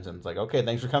movie ends, and it's like, okay,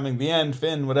 thanks for coming, the end,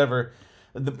 Finn, whatever.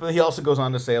 But he also goes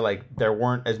on to say, like, there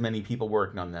weren't as many people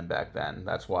working on them back then.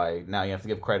 That's why now you have to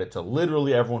give credit to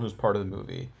literally everyone who's part of the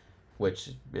movie, which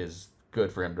is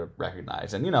good for him to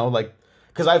recognize. And, you know, like,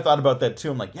 because I've thought about that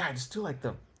too. I'm like, yeah, just do like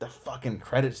the fucking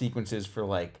credit sequences for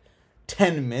like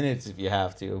 10 minutes if you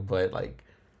have to. But like,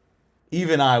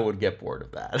 even I would get bored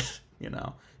of that. You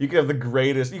know, you could have the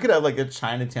greatest, you could have like a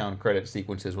Chinatown credit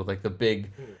sequences with like the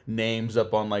big names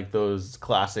up on like those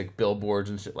classic billboards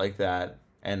and shit like that.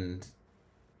 And,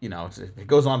 you know, it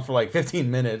goes on for like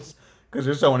 15 minutes because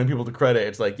there's so many people to credit.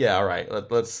 It's like, yeah, all right,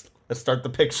 let's start the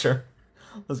picture.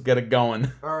 Let's get it going.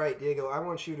 All right, Diego, I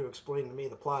want you to explain to me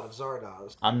the plot of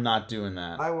Zardoz. I'm not doing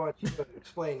that. I want you to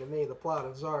explain to me the plot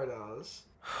of Zardoz.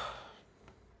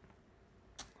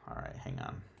 All right, hang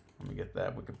on. Let me get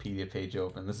that Wikipedia page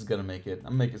open. This is going to make it...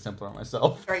 I'm make it simpler on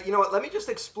myself. All right, you know what? Let me just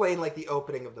explain, like, the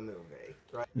opening of the movie,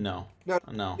 right? No.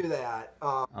 No. Do that.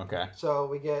 Okay. So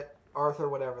we get Arthur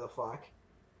whatever the fuck,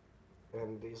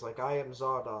 and he's like, I am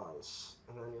Zardoz.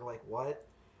 And then you're like, what?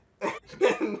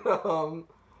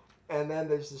 And then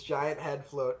there's this giant head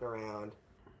floating around,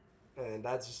 and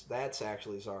that's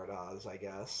actually Zardoz, I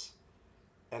guess.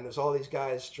 And there's all these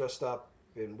guys dressed up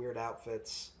in weird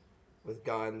outfits with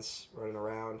guns running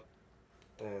around,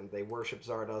 and they worship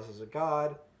Zardoz as a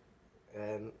god,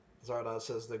 and Zardoz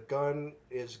says the gun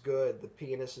is good, the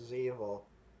penis is evil,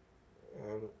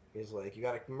 and he's like, you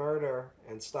gotta murder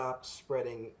and stop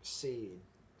spreading seed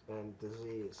and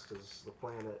disease because the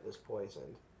planet is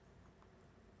poisoned.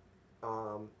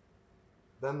 Um,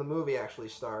 then the movie actually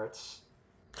starts.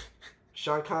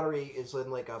 Sean Connery is in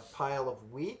like a pile of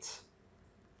wheat.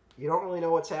 You don't really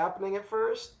know what's happening at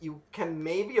first. You can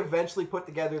maybe eventually put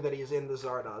together that he's in the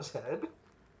Zardoz head.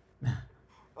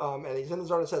 And he's in the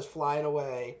Zardoz head flying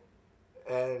away,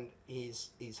 and he's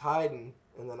hiding,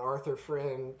 and then Arthur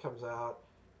Flynn comes out,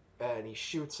 and he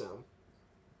shoots him.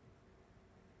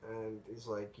 And he's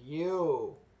like,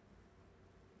 you.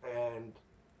 And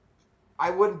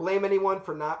I wouldn't blame anyone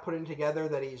for not putting together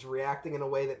that he's reacting in a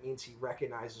way that means he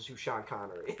recognizes who Sean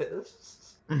Connery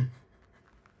is.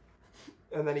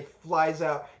 And then he flies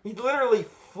out. He literally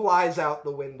flies out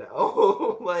the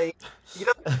window. Like, he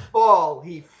doesn't fall,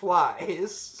 he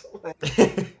flies. Like,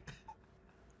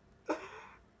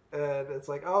 and it's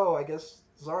like, oh, I guess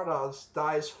Zardoz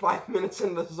dies 5 minutes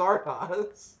into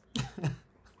Zardoz.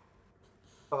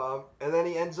 And then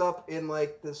he ends up in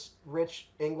like this rich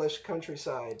English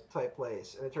countryside type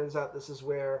place, and it turns out this is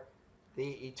where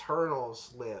the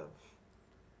Eternals live.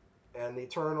 And the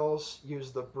Eternals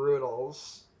use the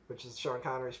Brutals, which is Sean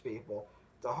Connery's people,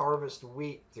 to harvest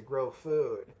wheat to grow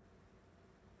food.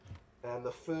 And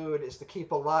the food is to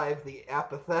keep alive the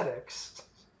apathetics.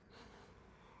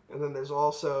 And then there's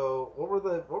also what were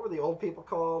the old people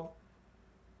called?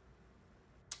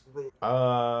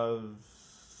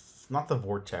 Not the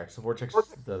Vortex. The Vortex is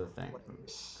the other thing.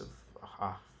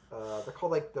 They're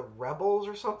called like the Rebels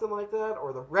or something like that,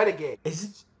 or the Renegades. Is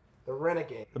it the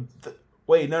Renegades?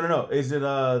 Wait, no. Is it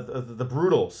the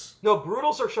Brutals? No,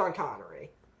 Brutals are Sean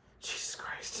Connery. Jesus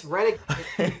Christ.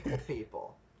 Renegades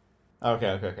people.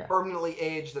 Okay. Permanently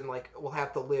aged and like will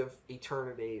have to live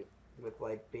eternity with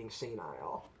like being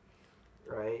senile.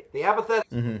 Right? The apathetic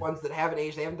ones that haven't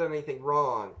aged, they haven't done anything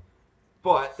wrong.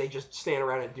 But they just stand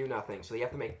around and do nothing, so you have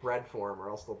to make bread for them,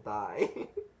 or else they'll die.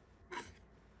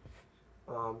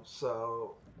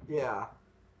 So yeah,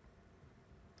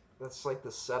 that's like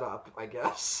the setup, I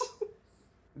guess.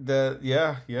 That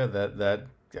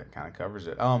kind of covers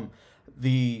it.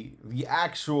 The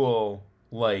actual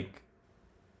like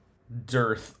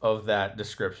dearth of that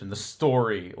description, the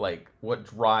story, like what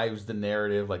drives the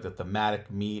narrative, like the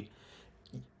thematic meat.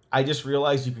 I just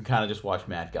realized you can kind of just watch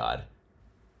Mad God.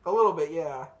 A little bit,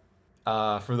 yeah.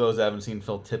 For those that haven't seen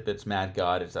Phil Tippett's Mad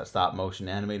God, it's that stop motion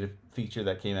animated feature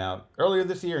that came out earlier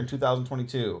this year in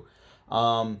 2022.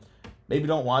 Maybe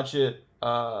don't watch it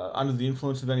under the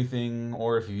influence of anything,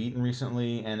 or if you've eaten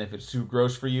recently, and if it's too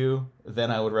gross for you, then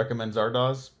I would recommend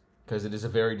Zardoz, because it is a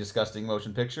very disgusting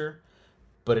motion picture,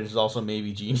 but it is also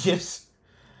maybe genius,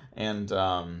 and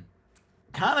kind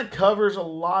of covers a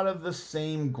lot of the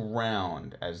same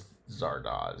ground as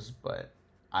Zardoz, but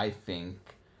I think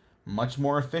much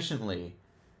more efficiently,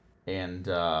 and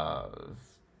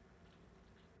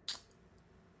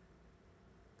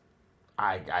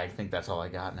I think that's all I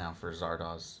got now for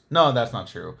Zardoz. No, that's not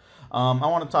true. I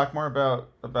want to talk more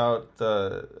about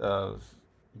the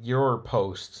your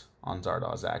post on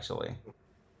Zardoz. Actually,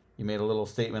 you made a little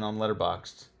statement on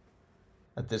Letterboxd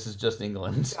that this is just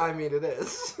England. I mean, it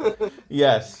is.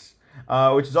 Yes,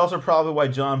 which is also probably why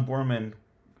John Boorman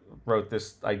wrote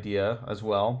this idea as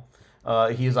well.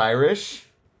 He's Irish,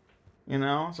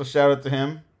 so shout out to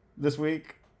him this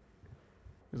week,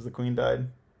 because the Queen died.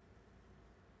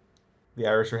 The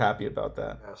Irish are happy about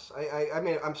that. Yes, I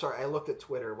mean, I'm sorry, I looked at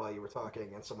Twitter while you were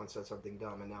talking, and someone said something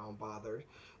dumb, and now I'm bothered.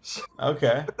 So,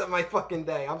 Okay. my fucking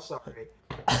day, I'm sorry.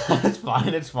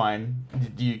 It's fine.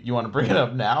 Do you want to bring it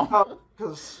up now?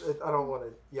 Because I don't want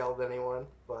to yell at anyone,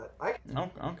 but I can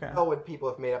Okay. tell when people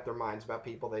have made up their minds about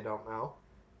people they don't know.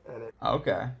 And it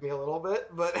Okay. me a little bit,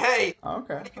 but hey,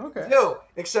 Okay. do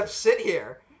except sit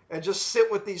here and just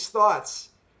sit with these thoughts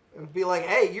and be like,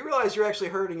 hey, you realize you're actually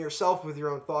hurting yourself with your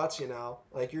own thoughts,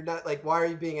 like you're not like, why are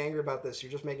you being angry about this?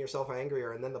 You're just making yourself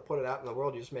angrier, and then to put it out in the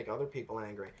world, you just make other people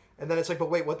angry, and then it's like,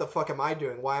 but wait, what the fuck am I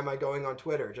doing? Why am I going on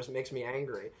Twitter? It just makes me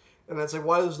angry, and then it's like,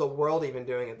 what is the world even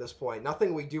doing at this point?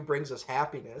 Nothing we do brings us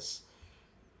happiness.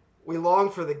 We long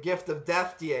for the gift of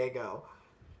death, Diego.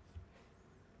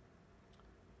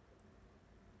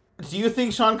 Do you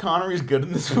think Sean Connery's good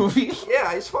in this movie?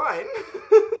 Yeah, he's fine.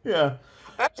 Yeah.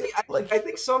 Actually, I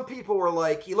think some people were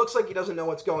like, he looks like he doesn't know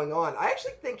what's going on. I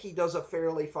actually think he does a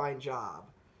fairly fine job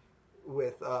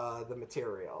with the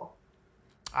material.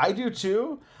 I do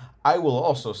too. I will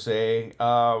also say,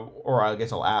 or I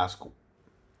guess I'll ask,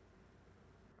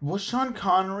 was Sean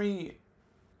Connery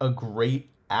a great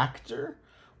actor?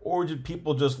 Or did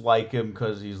people just like him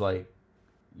because he's like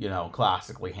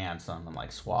classically handsome and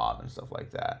like suave and stuff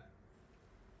like that.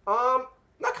 Not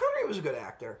Connery was a good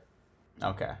actor.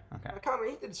 Okay.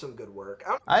 Connery, he did some good work.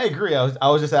 I agree. I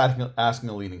was just asking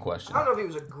a leading question. I don't know if he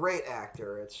was a great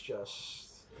actor. It's just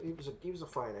he was a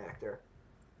fine actor.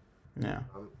 Yeah.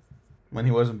 When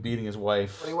he wasn't beating his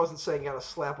wife. When he wasn't saying you gotta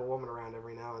slap a woman around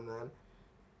every now and then.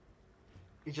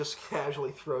 He just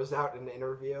casually throws out in an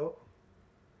interview.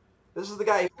 This is the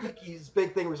guy, his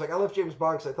big thing where he's like, I left James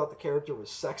Bond because I thought the character was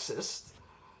sexist.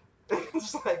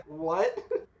 It's like, what?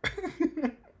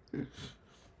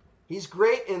 He's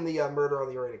great in the Murder on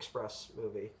the Orient Express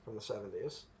movie from the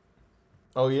 70s.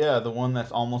 Oh yeah, the one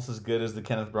that's almost as good as the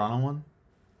Kenneth Branagh one?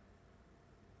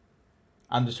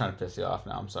 I'm just trying to piss you off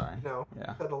now, I'm sorry. No,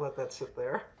 yeah. I had to let that sit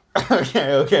there.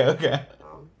 Okay.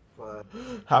 But...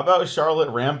 How about Charlotte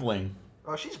Rampling?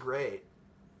 Oh, she's great.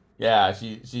 Yeah,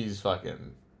 she's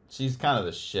kind of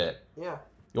the shit. Yeah.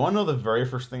 You want to know the very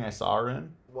first thing I saw her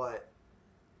in? What?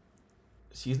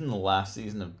 She's in the last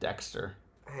season of Dexter.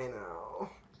 I know.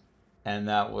 And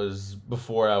that was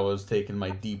before I was taking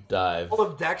my deep dive. All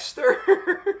of Dexter?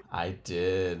 I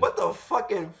did. What the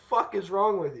fucking fuck is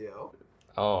wrong with you?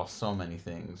 Oh, so many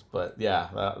things. But yeah,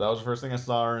 that was the first thing I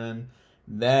saw her in.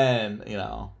 Then,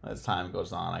 as time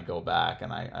goes on, I go back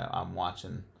and I'm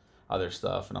watching other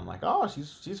stuff and I'm like, oh,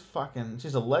 she's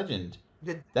a legend.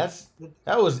 That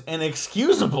was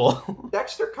inexcusable.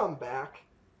 Dexter come back?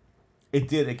 It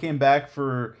did. It came back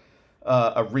for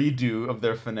a redo of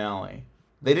their finale.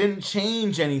 They didn't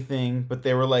change anything, but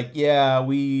they were like, "Yeah,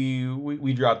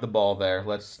 we dropped the ball there.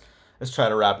 Let's try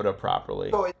to wrap it up properly.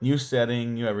 So new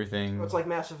setting, new everything." So it's like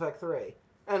Mass Effect 3.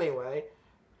 Anyway.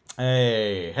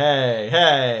 Hey!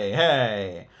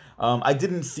 I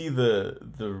didn't see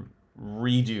the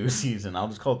redo season. I'll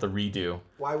just call it the redo.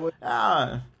 Why would?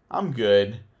 I'm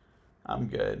good.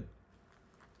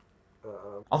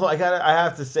 Although I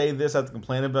have to say this, I have to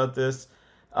complain about this.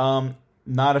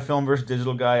 Not a film versus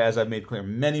digital guy, as I've made clear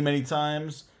many, many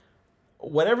times.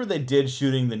 Whatever they did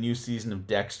shooting the new season of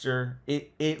Dexter,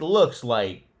 it looks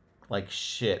like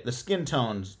shit. The skin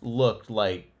tones looked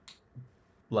like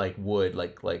wood,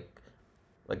 like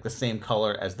the same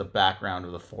color as the background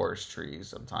of the forest trees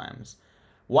sometimes.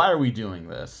 Why are we doing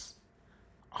this?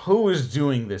 Who is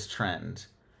doing this trend?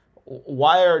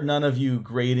 Why are none of you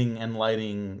grading and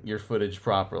lighting your footage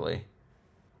properly?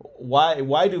 Why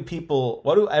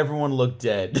do everyone look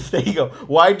dead? There you go.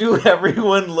 Why do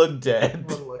everyone look dead?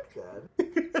 Everyone look dead.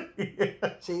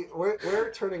 Yeah. See,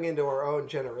 we're turning into our own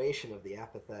generation of the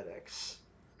apathetics.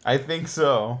 I think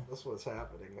so. That's what's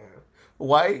happening now.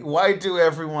 Why do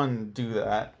everyone do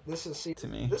that? To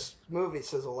me. This movie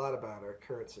says a lot about our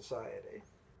current society.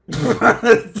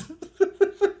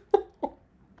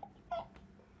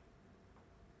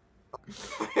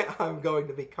 I'm going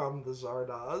to become the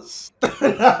ZARDOZ.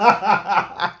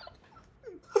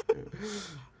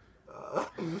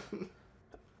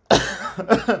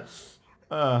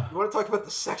 You want to talk about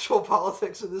the sexual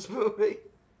politics of this movie?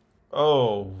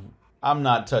 Oh, I'm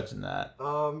not touching that.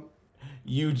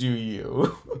 You do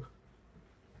you.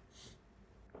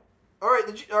 All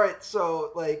right.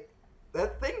 So like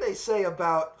that thing they say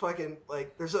about fucking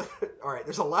like there's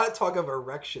a lot of talk of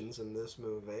erections in this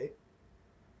movie.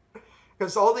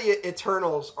 Because all the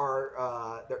Eternals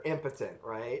are they're impotent,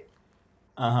 right?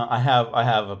 I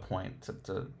have a point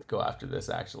to go after this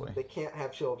actually. They can't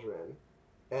have children,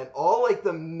 and all like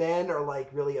the men are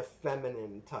like really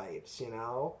effeminate types,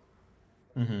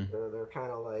 Mm-hmm. They're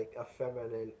kind of like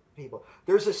effeminate people.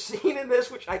 There's a scene in this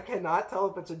which I cannot tell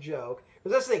if it's a joke.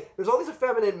 Because that's the thing. There's all these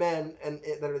effeminate men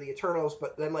that are the Eternals,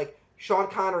 but then like Sean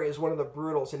Connery is one of the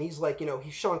brutals, and he's like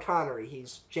he's Sean Connery,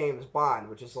 he's James Bond,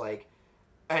 which is like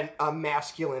a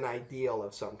masculine ideal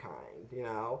of some kind,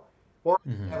 Or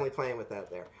definitely playing with that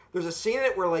there. There's a scene in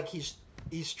it where like he's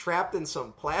trapped in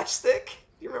some plastic.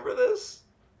 Do you remember this?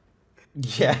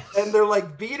 Yeah. And they're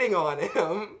like beating on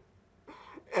him.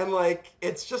 And like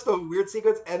it's just a weird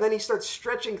sequence. And then he starts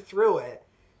stretching through it.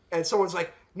 And someone's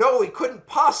like, no, he couldn't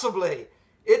possibly.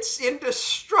 It's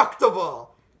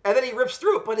indestructible. And then he rips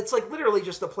through it, but it's like literally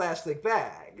just a plastic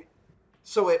bag.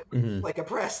 So it like a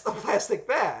plastic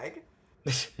bag.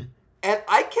 And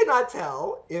I cannot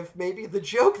tell if maybe the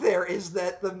joke there is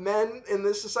that the men in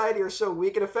this society are so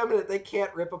weak and effeminate they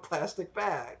can't rip a plastic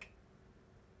bag.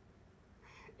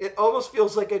 It almost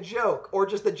feels like a joke, or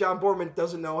just that John Borman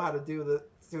doesn't know how to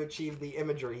achieve the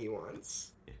imagery he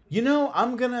wants.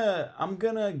 I'm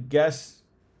gonna guess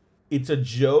it's a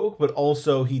joke, but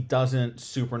also he doesn't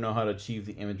super know how to achieve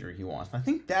the imagery he wants. I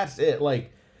think that's it.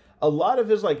 Like a lot of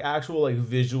his like actual like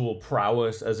visual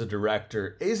prowess as a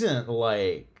director isn't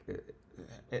like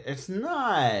It's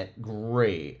not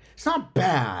great. It's not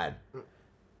bad.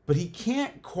 But he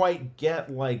can't quite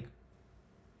get, like,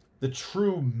 the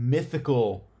true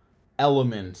mythical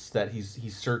elements that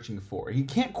he's searching for. He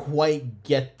can't quite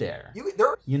get there. There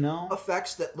are you know?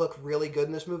 effects that look really good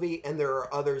in this movie, and there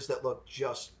are others that look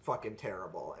just fucking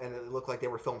terrible, and it looked like they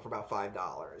were filmed for about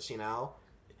 $5, you know?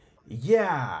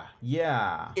 Yeah.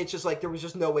 It's just like there was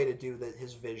just no way to do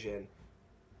his vision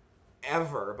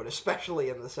ever, but especially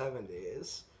in the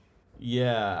 70s.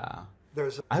 Yeah.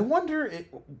 I wonder,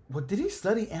 did he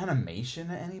study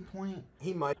animation at any point?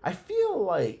 He might. I feel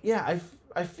like,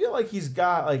 I feel like he's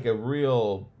got, like, a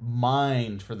real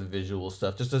mind for the visual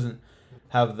stuff. Just doesn't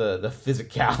have the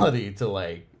physicality to,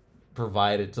 like,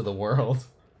 provide it to the world.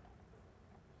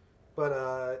 But,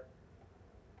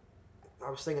 I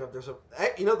was thinking of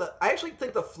I actually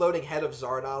think the floating head of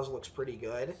Zardoz looks pretty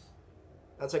good.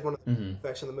 That's, like, one of the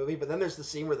effects in the movie. But then there's the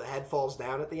scene where the head falls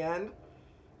down at the end.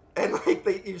 And,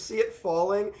 like, you see it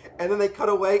falling, and then they cut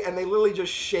away, and they literally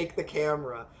just shake the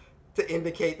camera to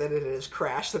indicate that it has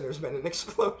crashed and there's been an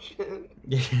explosion.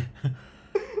 Yeah.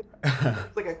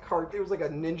 It's like it was like a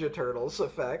Ninja Turtles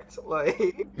effect.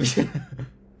 Like,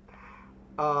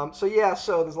 so there's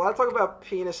a lot of talk about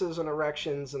penises and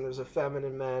erections, and there's a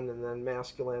feminine men and then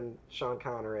masculine Sean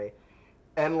Connery.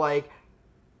 And, like,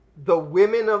 the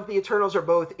women of the Eternals are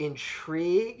both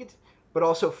intrigued but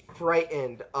also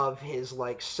frightened of his,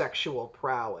 like, sexual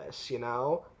prowess, you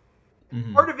know?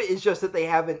 Mm-hmm. Part of it is just that they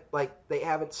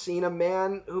haven't seen a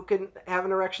man who can have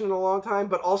an erection in a long time,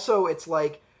 but also it's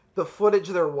like the footage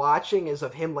they're watching is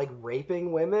of him, like,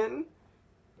 raping women,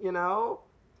 you know?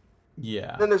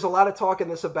 Yeah. Then there's a lot of talk in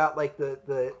this about, like,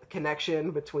 the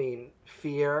connection between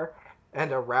fear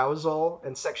and arousal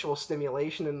and sexual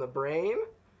stimulation in the brain.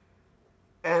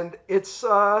 And it's,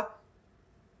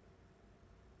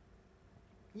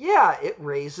 it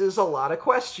raises a lot of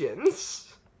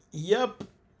questions. Yep.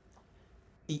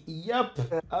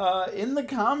 In the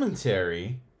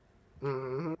commentary,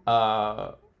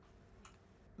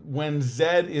 when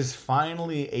Zed is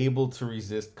finally able to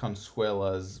resist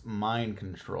Consuela's mind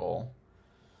control,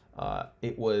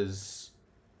 it was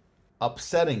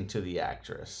upsetting to the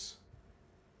actress.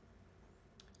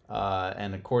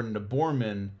 And according to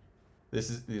Borman,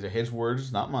 these are his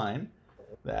words, not mine,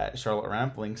 that Charlotte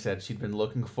Rampling said she'd been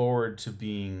looking forward to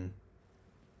being...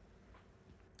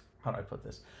 How do I put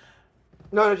this?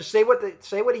 No, just say what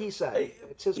he said.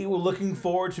 He was looking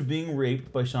forward to being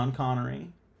raped by Sean Connery,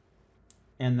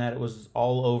 and that it was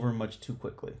all over much too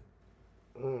quickly.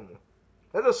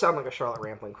 That does sound like a Charlotte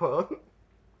Rampling quote.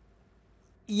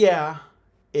 Yeah,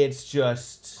 it's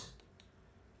just...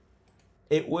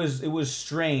 It was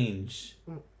strange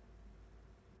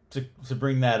to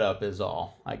bring that up is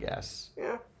all, I guess.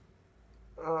 Yeah.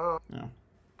 Yeah.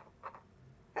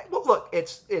 Well, look,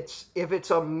 it's if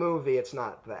it's a movie, it's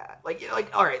not that.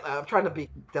 Like all right, I'm trying to be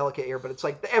delicate here, but it's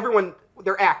like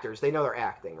they're actors, they know they're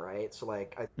acting, right? So,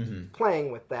 like,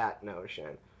 playing with that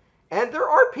notion. And there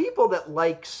are people that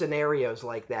like scenarios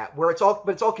like that where it's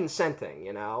all consenting,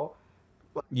 you know?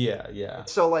 Yeah.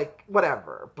 So, like,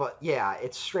 whatever. But yeah,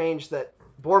 it's strange that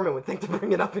Borman would think to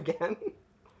bring it up again.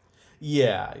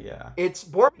 Yeah.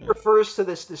 Borman refers to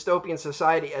this dystopian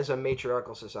society as a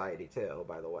matriarchal society too,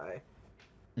 by the way.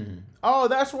 Mm-hmm. Oh,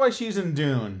 that's why she's in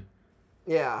Dune.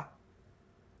 Yeah.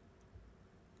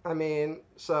 I mean,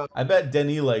 so... I bet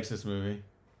Denis likes this movie.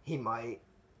 He might.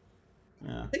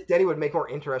 Yeah. I think Denis would make more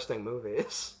interesting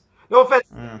movies. No offense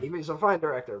to him, he's a fine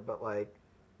director, but, like,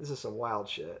 this is some wild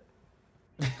shit.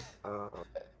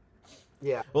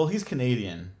 Yeah. Well, he's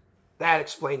Canadian. That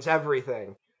explains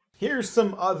everything. Here's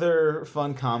some other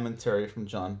fun commentary from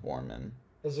John Borman.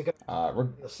 Is it gonna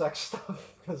the sex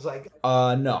stuff? Cause, like,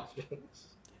 no.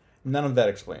 None of that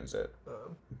explains it.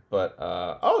 But,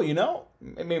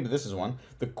 maybe this is one.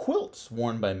 The quilts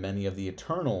worn by many of the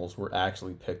Eternals were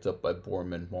actually picked up by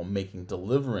Borman while making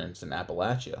Deliverance in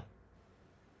Appalachia.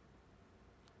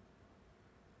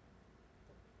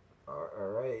 All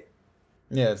right.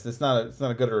 Yeah, it's not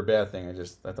a good or a bad thing.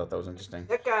 I thought that was interesting.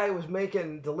 That guy was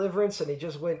making Deliverance and he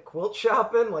just went quilt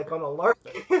shopping, like, on a lark.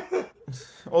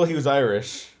 Well, he was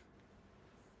Irish.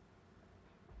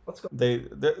 Let's go. They're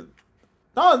the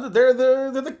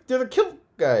kilt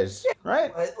guys,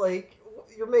 right? Like,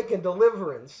 you're making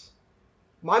Deliverance.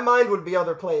 My mind would be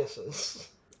other places.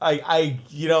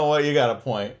 You know what? You got a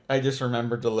point. I just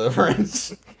remember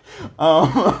Deliverance.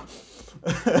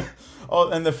 Oh,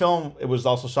 and the film, it was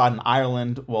also shot in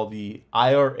Ireland while the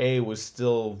IRA was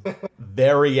still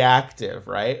very active,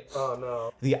 right? Oh,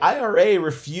 no. The IRA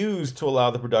refused to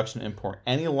allow the production to import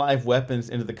any live weapons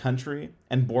into the country,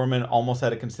 and Borman almost had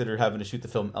to consider having to shoot the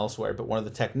film elsewhere. But one of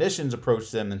the technicians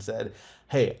approached him and said,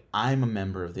 "Hey, I'm a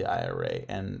member of the IRA,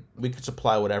 and we could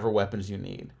supply whatever weapons you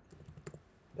need."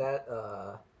 That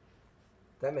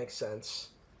makes sense.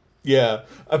 Yeah.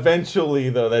 Eventually,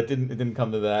 though, it didn't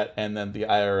come to that, and then the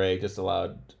IRA just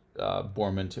allowed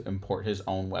Borman to import his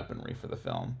own weaponry for the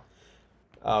film.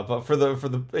 But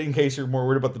in case you're more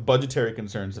worried about the budgetary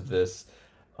concerns of this,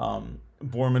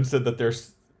 Borman said that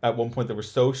at one point they were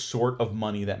so short of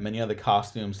money that many of the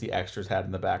costumes the extras had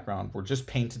in the background were just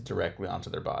painted directly onto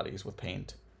their bodies with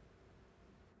paint.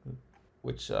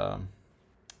 Which,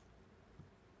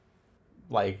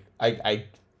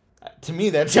 to me,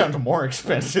 that sounds more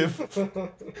expensive.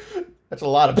 That's a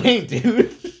lot of paint,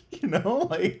 dude. You know,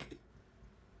 like.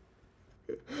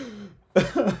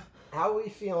 How are we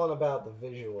feeling about the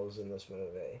visuals in this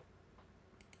movie?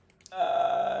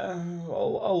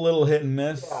 A little hit and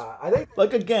miss. Yeah, I think.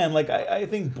 I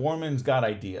think Borman's got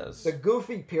ideas. The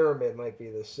goofy pyramid might be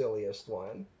the silliest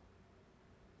one.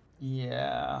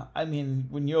 Yeah, I mean,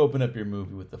 when you open up your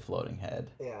movie with the floating head,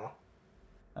 yeah,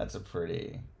 that's a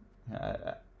pretty.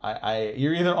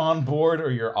 You're either on board or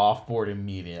you're off board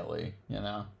immediately, you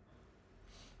know.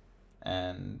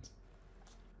 And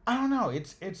I don't know.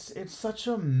 It's such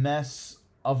a mess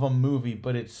of a movie,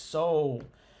 but it's so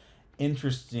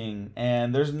interesting.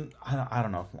 And I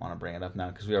don't know if I want to bring it up now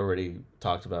because we already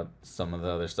talked about some of the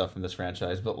other stuff in this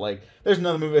franchise. But like, there's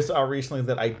another movie I saw recently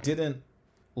that I didn't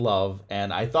love,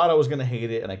 and I thought I was gonna hate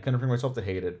it, and I couldn't bring myself to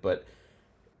hate it, but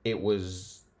it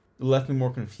left me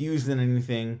more confused than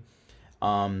anything.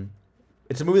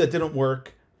 It's a movie that didn't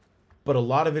work, but a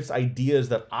lot of its ideas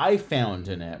that I found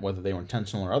in it, whether they were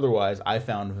intentional or otherwise, I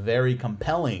found very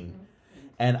compelling,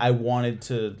 and I wanted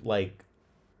to like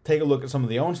take a look at some of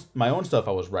my own stuff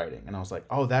I was writing, and I was like,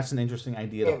 oh, that's an interesting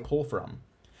idea to pull from.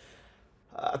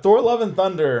 Thor: Love and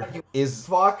Thunder is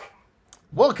fuck.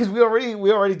 Well, because we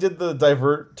already did the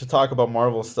divert to talk about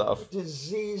Marvel stuff.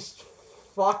 Diseased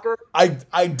fucker.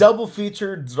 I double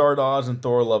featured ZARDOZ and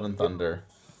Thor: Love and Thunder.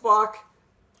 Fuck.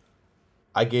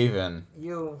 I gave in.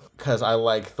 You. Because I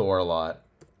like Thor a lot.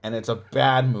 And it's a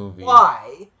bad movie.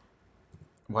 Why?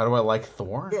 Why do I like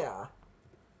Thor? Yeah.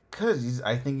 Because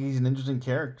I think he's an interesting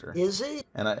character. Is he?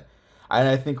 And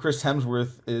I think Chris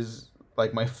Hemsworth is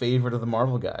like my favorite of the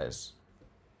Marvel guys.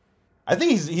 I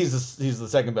think he's the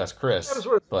second best Chris.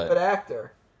 Hemsworth's but, a good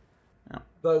actor. Yeah.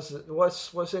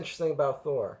 What's interesting about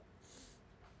Thor?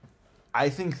 I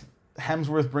think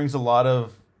Hemsworth brings a lot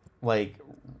of like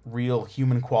real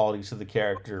human qualities to the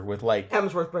character with like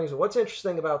Hemsworth brings it. What's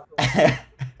interesting about Thor?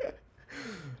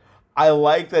 I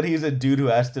like that he's a dude who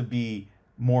has to be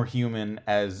more human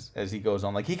as he goes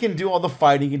on. Like he can do all the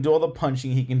fighting, he can do all the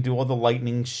punching, he can do all the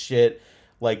lightning shit.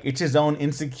 Like, it's his own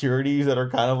insecurities that are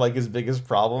kind of like his biggest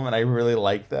problem, and I really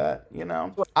like that, you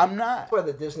know? That's why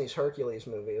the Disney's Hercules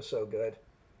movie is so good.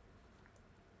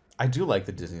 I do like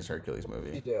the Disney's Hercules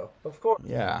movie. You do? Of course.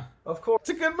 Yeah. Of course. It's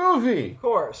a good movie. Of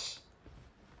course.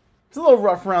 It's a little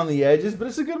rough around the edges, but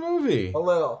it's a good movie. A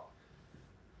little.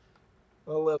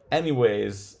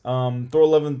 Anyways, Thor: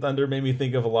 Love and Thunder made me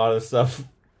think of a lot of stuff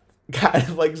kind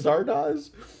of like ZARDOZ,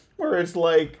 where it's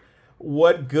like,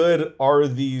 what good are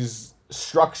these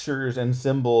structures and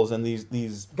symbols and these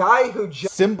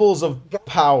symbols of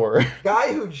power?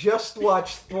 Guy who just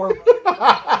watched Thor getting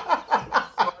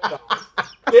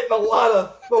a lot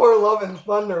of Thor: Love and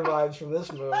Thunder vibes from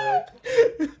this movie.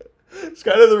 It's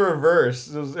kind of the reverse.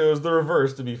 It was the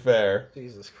reverse, to be fair.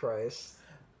 Jesus Christ.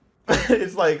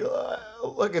 It's like,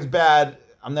 look, it's bad.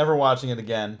 I'm never watching it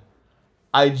again.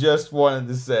 I just wanted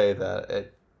to say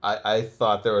that I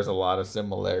thought there was a lot of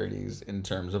similarities in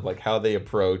terms of like how they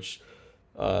approach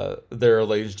their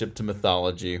relationship to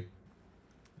mythology,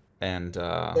 and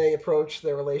they approach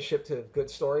their relationship to good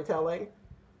storytelling.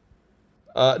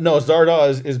 No,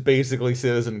 ZARDOZ is basically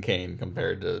Citizen Kane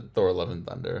compared to Thor: Love and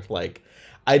Thunder. Like,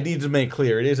 I need to make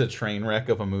clear, it is a train wreck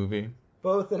of a movie.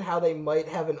 Both in how they might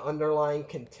have an underlying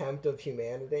contempt of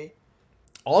humanity.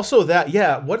 Also that,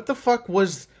 yeah, what the fuck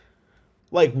was,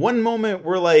 like, one moment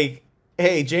we're like,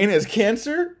 hey, Jane has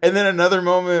cancer, and then another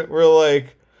moment we're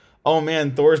like, oh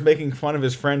man, Thor's making fun of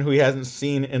his friend who he hasn't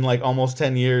seen in like almost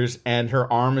 10 years, and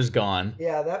her arm is gone.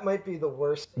 Yeah, that might be the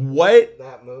worst what? In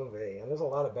that movie. And there's a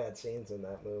lot of bad scenes in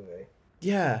that movie.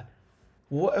 Yeah.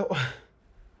 What?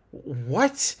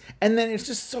 what? And then it's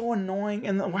just so annoying.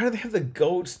 And then why do they have the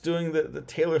goats doing the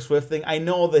Taylor Swift thing? I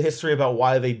know the history about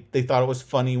why they thought it was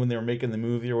funny when they were making the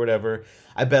movie or whatever.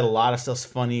 I bet a lot of stuff's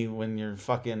funny when you're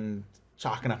fucking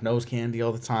chalking up nose candy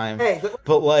all the time. Hey,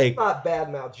 but like, not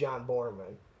badmouth John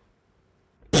Borman.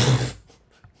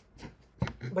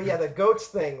 But yeah, the goats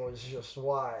thing was just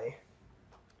why.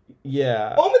 Yeah.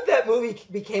 The moment that movie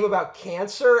became about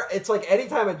cancer, it's like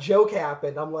anytime a joke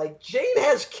happened, I'm like, Jane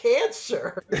has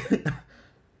cancer.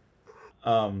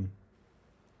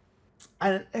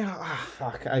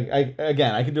 Fuck.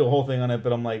 I could do a whole thing on it,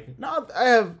 but I'm like, no,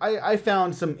 I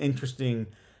found some interesting,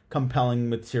 compelling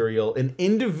material in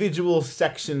individual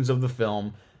sections of the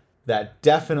film that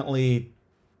definitely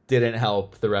didn't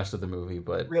help the rest of the movie,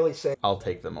 but really say I'll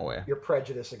take them away. Your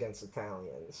prejudice against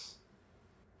Italians.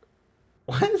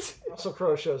 What? Russell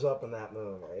Crowe shows up in that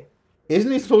movie.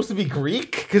 Isn't he supposed to be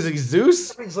Greek? Because he's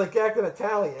Zeus? He's like acting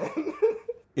Italian.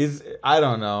 I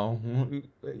don't know.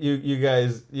 You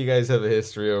guys have a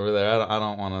history over there. I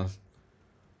don't want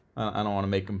to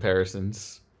make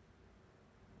comparisons.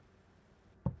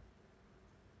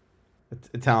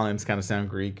 Italians kind of sound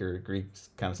Greek, or Greeks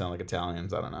kind of sound like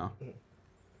Italians. I don't know.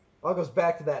 All goes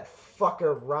back to that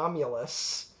fucker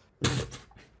Romulus.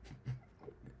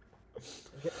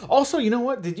 Also, you know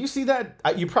what? Did you see that?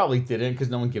 You probably didn't, because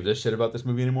no one gives a shit about this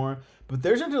movie anymore. But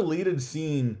there's a deleted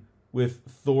scene with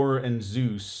Thor and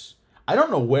Zeus. I don't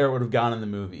know where it would have gone in the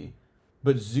movie,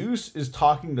 but Zeus is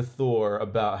talking to Thor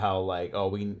about how, like, oh,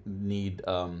 we need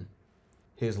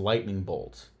his lightning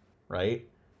bolt, right?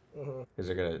 Because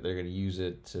they're gonna use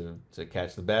it to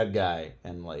catch the bad guy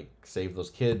and like save those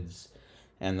kids.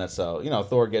 And that's how,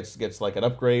 Thor gets like an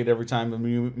upgrade every time the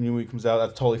new movie comes out.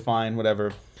 That's totally fine,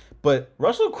 whatever. But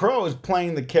Russell Crowe is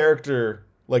playing the character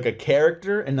like a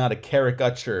character and not a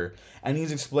caricature. And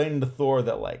he's explaining to Thor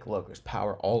that, like, look, there's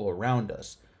power all around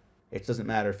us. It doesn't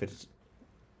matter if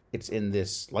it's in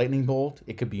this lightning bolt.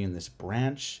 It could be in this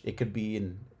branch. It could be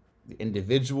in the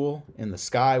individual, in the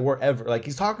sky, wherever. Like,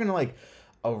 he's talking to, like,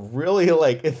 a really,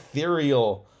 like,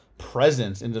 ethereal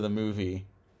presence into the movie.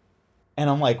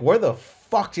 And I'm like, where the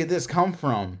fuck did this come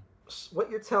from? What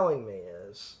you're telling me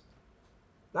is,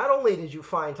 not only did you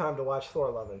find time to watch Thor: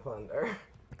 Love and Thunder,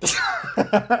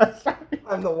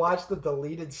 time to watch the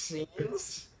deleted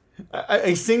scenes.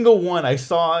 A single one I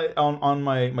saw it on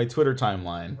my Twitter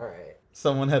timeline. All right.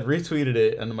 Someone had retweeted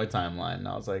it into my timeline, and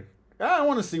I was like, I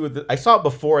want to see what I saw it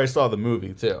before I saw the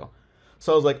movie too.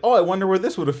 So I was like, oh, I wonder where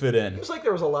this would have fit in. It seems like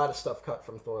there was a lot of stuff cut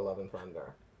from Thor: Love and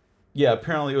Thunder. Yeah,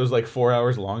 apparently it was like 4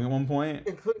 hours long at one point.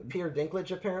 Including Peter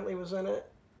Dinklage apparently was in it.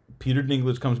 Peter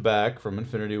Dinklage comes back from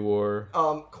Infinity War.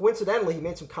 Coincidentally, he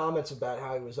made some comments about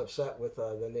how he was upset with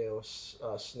the new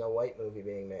Snow White movie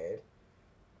being made.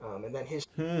 And then his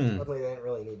suddenly they didn't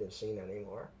really need to have seen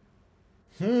anymore.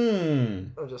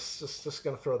 I'm just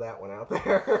gonna throw that one out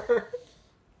there.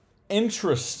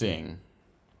 Interesting.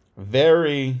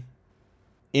 Very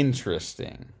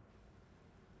interesting.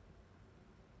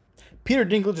 Peter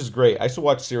Dinklage is great. I used to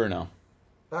watch Cyrano.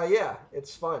 Yeah,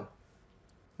 it's fun.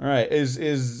 All right,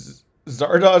 is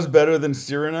Zardoz better than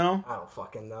Cyrano? I don't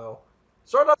fucking know.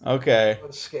 Zardoz okay.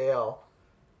 On scale.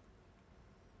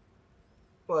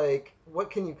 Like, what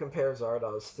can you compare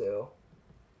Zardoz to?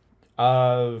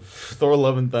 Thor: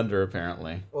 Love and Thunder,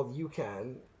 apparently. Well, you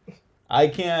can. I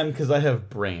can because I have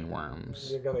brain worms.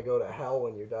 You're gonna go to hell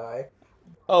when you die.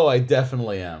 Oh, I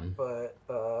definitely am. But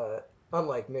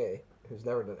unlike me, who's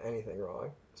never done anything wrong,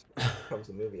 when it comes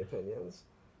to movie opinions.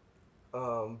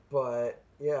 But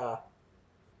yeah,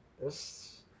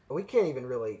 we can't even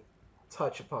really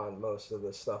touch upon most of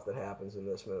the stuff that happens in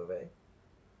this movie.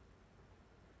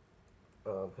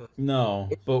 No,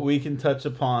 but we can touch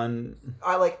upon.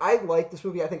 I like this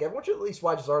movie. I think everyone should at least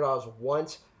watch Zardoz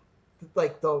once.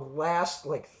 Like the last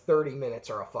 30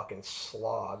 minutes are a fucking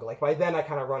slog. Like by then I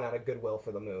kind of run out of goodwill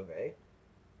for the movie.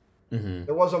 Mm-hmm.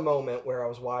 There was a moment where I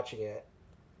was watching it,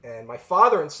 and my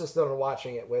father insisted on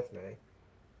watching it with me,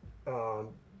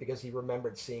 because he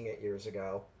remembered seeing it years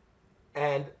ago.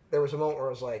 And there was a moment where I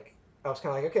was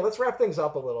kind of like, okay, let's wrap things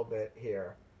up a little bit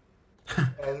here.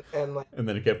 and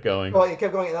then it kept going. Well, it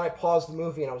kept going, and then I paused the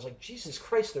movie, and I was like, Jesus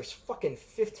Christ, there's fucking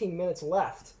 15 minutes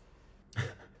left.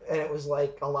 And it was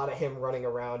a lot of him running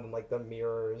around in the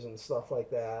mirrors and stuff like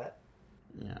that.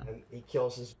 Yeah. And he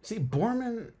kills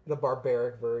Boorman, the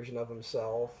barbaric version of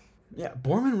himself. Yeah,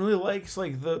 Boorman really likes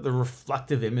the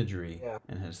reflective imagery Yeah.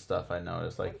 in his stuff. I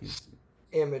noticed he's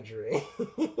imagery.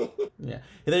 Yeah,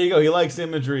 there you go. He likes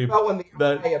imagery. About when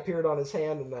the eye appeared on his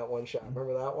hand in that one shot.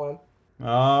 Remember that one?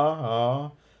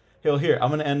 Here, I'm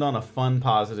gonna end on a fun,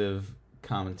 positive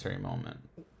commentary moment.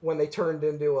 when they turned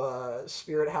into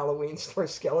Spirit Halloween store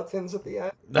skeletons at the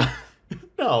end?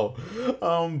 No.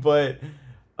 But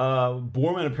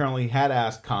Borman apparently had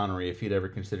asked Connery if he'd ever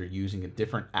considered using a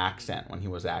different accent when he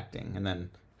was acting. And then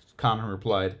Connery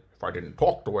replied, if I didn't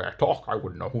talk the way I talk, I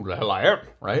wouldn't know who the hell I am,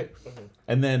 right? Mm-hmm.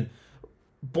 And then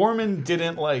Borman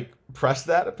didn't, like, press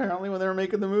that, apparently, when they were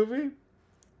making the movie.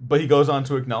 But he goes on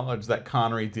to acknowledge that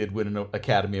Connery did win an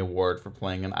Academy Award for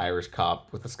playing an Irish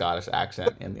cop with a Scottish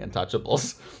accent in The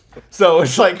Untouchables. So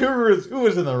it's like, who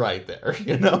was in the right there,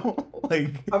 you know?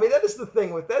 Like, I mean, that is the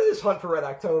thing with that is Hunt for Red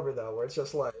October, though, where it's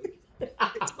just like,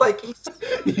 it's like he's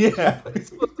supposed to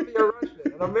be a Russian,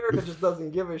 and America just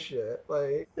doesn't give a shit.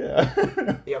 Like, yeah.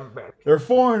 The American. They're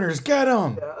foreigners, get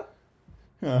them.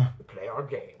 Yeah. We play our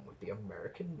game with the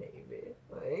American Navy,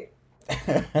 right?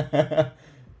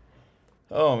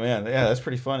 Oh man, yeah, that's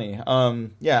pretty funny.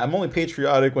 Yeah, I'm only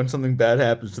patriotic when something bad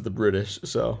happens to the British.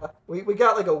 So we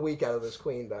got like a week out of this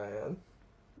Queen Diane.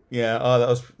 Yeah,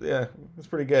 that's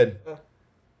pretty good. Yeah.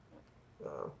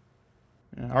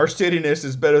 Yeah, our shittiness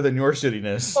is better than your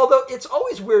shittiness. Although it's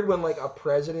always weird when like a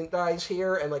president dies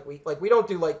here, and we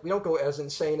don't go as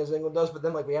insane as England does, but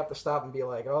then like we have to stop and be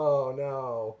like, oh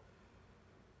no,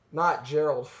 not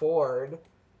Gerald Ford.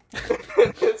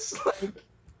 And it's like,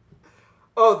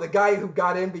 oh, the guy who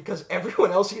got in because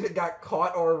everyone else either got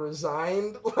caught or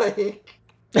resigned. Like,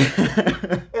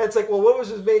 and it's like, well, what was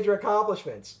his major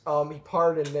accomplishments? He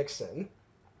pardoned Nixon.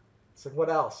 It's like, what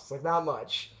else? It's like, not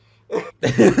much. Like,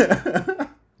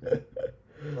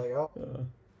 oh,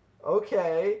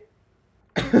 okay.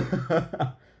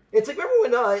 It's like, remember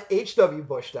when H.W.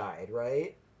 Bush died,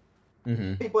 right?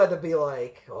 Mm-hmm. People had to be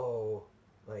like, oh,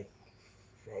 like,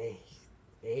 hey,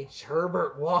 H.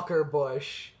 Herbert Walker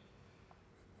Bush.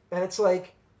 And it's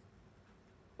like,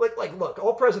 look,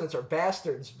 all presidents are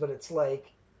bastards, but it's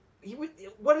like,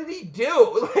 what did he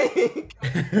do? Like,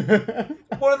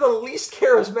 one of the least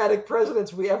charismatic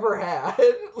presidents we ever had.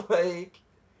 Like,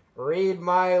 read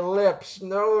my lips,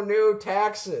 no new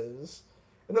taxes.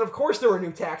 And then, of course, there were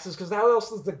new taxes, because how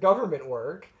else does the government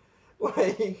work?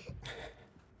 Like,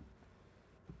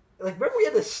 remember we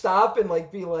had to stop and,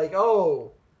 like, be like,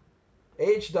 oh,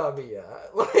 H.W.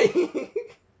 Like...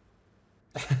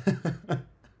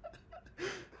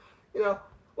 You know,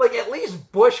 like, at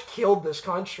least Bush killed this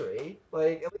country.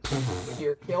 Like, at least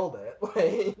Goodyear killed it.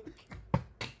 Like,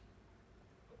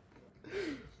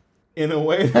 in a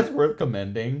way that's worth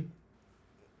commending.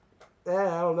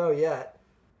 I don't know yet.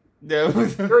 Yeah.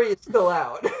 The jury is still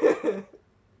out.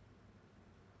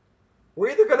 We're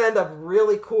either going to end up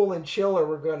really cool and chill, or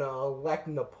we're going to elect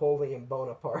Napoleon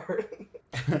Bonaparte.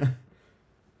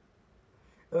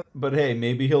 But hey,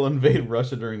 maybe he'll invade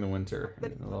Russia during the winter.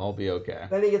 It'll all be okay.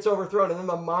 Then he gets overthrown, and then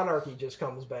the monarchy just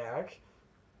comes back.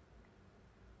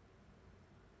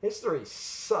 History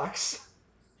sucks.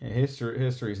 Yeah,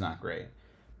 history's not great.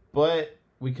 But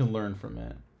we can learn from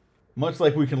it. Much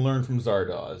like we can learn from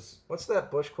ZARDOZ. What's that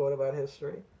Bush quote about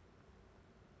history?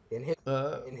 In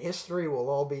history, we'll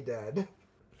all be dead.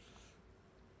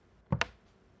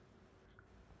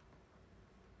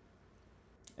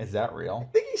 Is that real?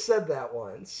 I think he said that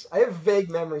once. I have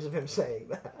vague memories of him saying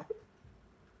that.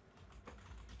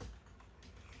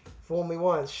 Fool me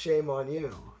once, shame on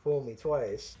you. Fool me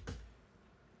twice.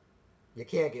 You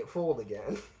can't get fooled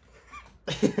again.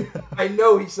 I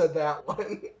know he said that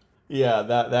one. Yeah,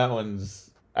 that one's...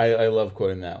 I love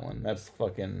quoting that one. That's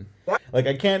fucking... Like,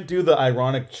 I can't do the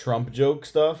ironic Trump joke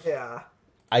stuff. Yeah.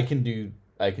 I can do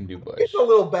Bush. He's a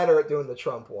little better at doing the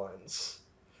Trump ones.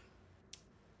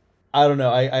 I don't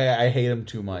know. I hate him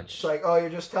too much. It's like, oh, you're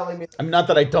just telling me... I mean, not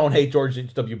that I don't hate George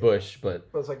H.W. Bush, but...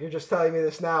 It's like, you're just telling me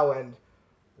this now, and...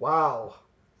 Wow.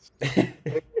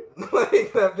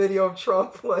 Like, that video of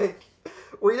Trump, like...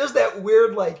 Where he does that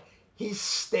weird, like... He's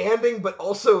standing, but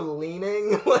also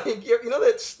leaning. Like, you know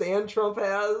that stand Trump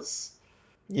has?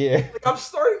 Yeah. Like, I'm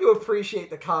starting to appreciate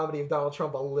the comedy of Donald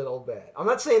Trump a little bit. I'm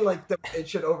not saying, like, that it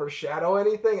should overshadow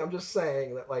anything. I'm just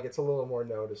saying that, like, it's a little more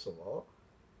noticeable.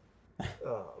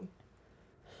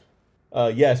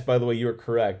 Yes, by the way, you were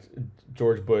correct.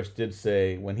 George Bush did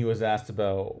say, when he was asked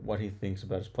about what he thinks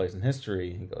about his place in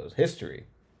history, he goes, history?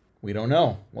 We don't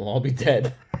know. We'll all be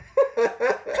dead.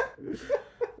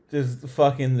 Just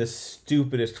fucking the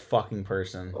stupidest fucking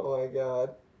person. Oh my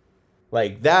god.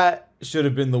 Like, that should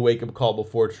have been the wake-up call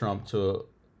before Trump to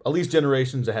at least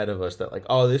generations ahead of us that, like,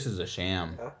 oh, this is a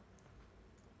sham. Yeah.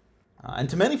 And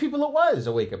to many people it was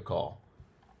a wake-up call.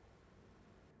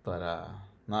 But,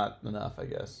 not enough, I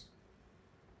guess.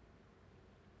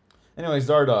 Anyway,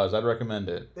 ZARDOZ, I'd recommend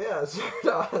it. Yeah,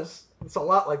 ZARDOZ. It's a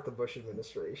lot like the Bush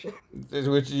administration.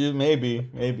 Which maybe.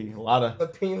 A lot of... The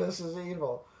penis is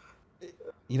evil.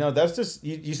 You know, that's just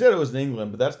you said it was in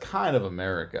England, but that's kind of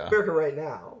America. America right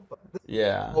now, but this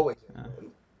Yeah. is always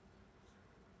England.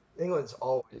 England's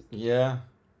always. Yeah.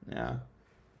 Yeah.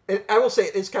 And I will say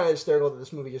it's kind of hysterical that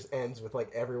this movie just ends with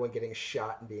like everyone getting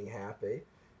shot and being happy.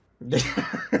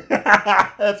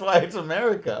 That's why it's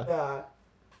America. Yeah.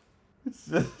 It's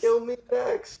just... Kill me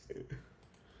next.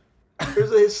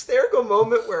 There's a hysterical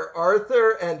moment where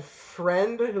Arthur and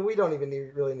Friend, who we don't even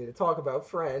really need to talk about,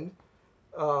 Friend.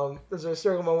 There's a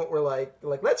hysterical moment where like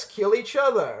let's kill each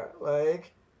other,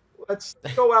 like let's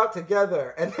go out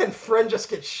together, and then Friend just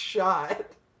gets shot.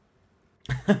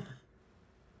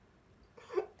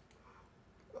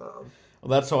 Well,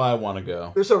 that's how I want to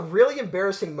go. There's a really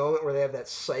embarrassing moment where they have that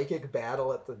psychic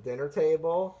battle at the dinner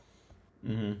table.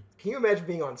 Mm-hmm. Can you imagine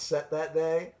being on set that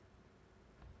day?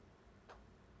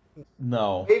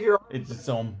 No, Wave your arms it's its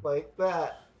own. like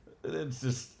that. It's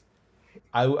just,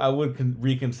 I would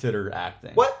reconsider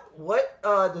acting. What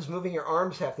does moving your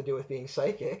arms have to do with being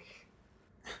psychic?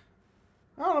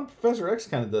 I don't know. Professor X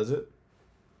kind of does it.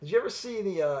 Did you ever see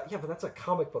the? Yeah, but that's a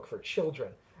comic book for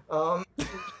children. There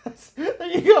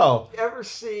you go. Did you ever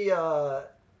see the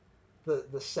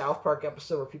South Park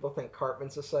episode where people think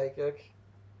Cartman's a psychic?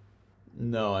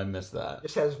 No, I missed that.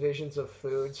 Just has visions of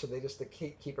food, so they just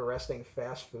keep arresting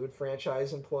fast food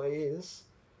franchise employees.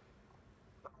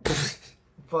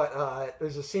 But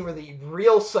there's a scene where the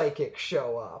real psychics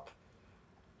show up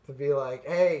to be like,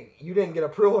 "Hey, you didn't get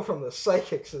approval from the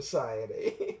Psychic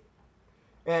Society,"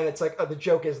 and it's like the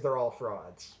joke is they're all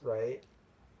frauds, right?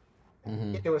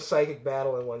 Mm-hmm. You do a psychic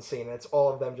battle in one scene, and it's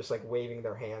all of them just like waving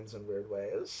their hands in weird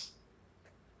ways.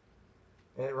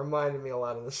 And it reminded me a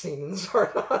lot of the scene in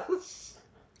ZARDOZ.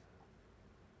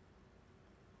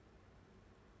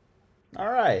 All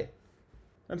right,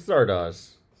 that's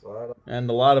ZARDOZ. ZARDOZ. And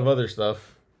a lot of other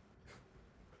stuff.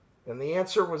 And the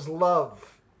answer was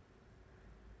love.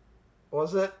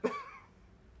 Was it?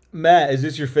 Matt, is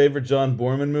this your favorite John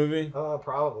Boorman movie?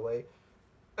 Probably.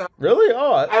 Really?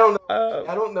 Oh, I don't know.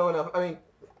 I don't know enough. I mean,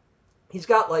 he's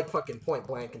got like fucking Point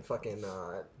Blank and fucking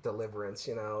Deliverance,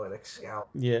 you know, and Excal.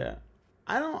 Yeah,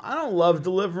 I don't love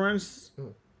Deliverance.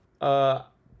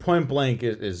 Point Blank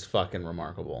is fucking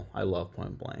remarkable. I love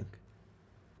Point Blank.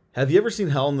 Have you ever seen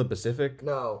Hell in the Pacific?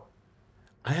 No.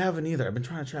 I haven't either. I've been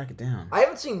trying to track it down. I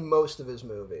haven't seen most of his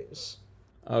movies.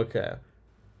 Okay.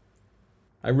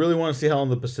 I really want to see Hell in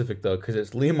the Pacific though, because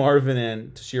it's Lee Marvin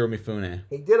and Toshiro Mifune.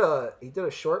 He did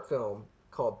a short film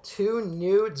called Two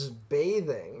Nudes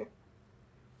Bathing.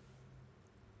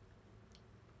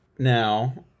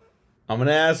 Now, I'm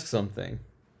gonna ask something.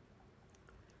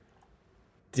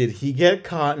 Did he get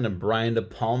caught in a Brian De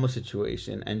Palma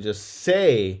situation and just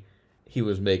say he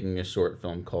was making a short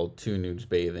film called Two Nudes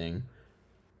Bathing,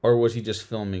 or was he just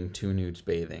filming Two Nudes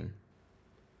Bathing?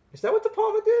 Is that what De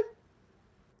Palma did?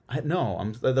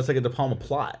 No, that's like a De Palma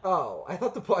plot. Oh, I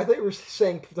thought you were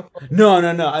saying De Palma.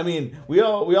 No. I mean, we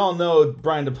all know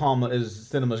Brian De Palma is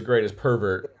cinema's greatest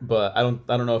pervert, but I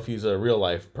don't know if he's a real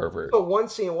life pervert. So one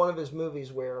scene in one of his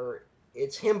movies where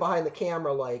it's him behind the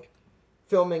camera, like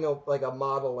filming a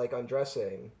model like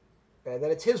undressing, and then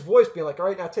it's his voice being like, "All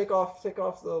right, now take off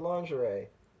the lingerie,"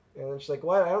 and then she's like,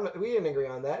 "What? I don't know. We didn't agree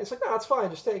on that." It's like, "No, it's fine.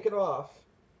 Just take it off."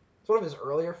 It's one of his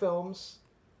earlier films.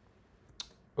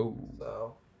 Oh.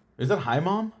 So. Is that Hi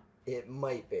Mom? It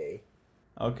might be.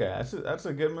 Okay, that's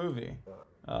a good movie.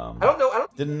 I don't know.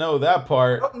 Didn't know that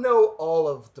part. I don't know all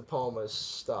of De Palma's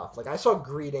stuff. Like I saw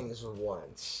Greetings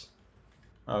once.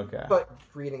 Okay. But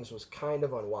Greetings was kind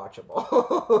of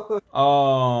unwatchable.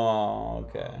 Oh,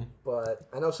 okay. But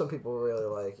I know some people really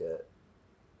like it.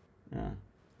 Yeah.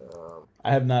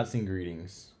 I have not seen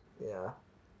Greetings. Yeah.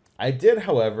 I did,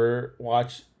 however,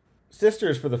 watch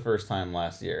Sisters for the first time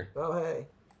last year. Oh, hey.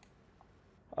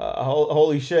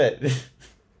 Holy shit.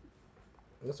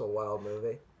 That's a wild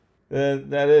movie.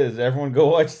 That is. Everyone go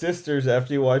watch Sisters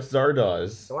after you watch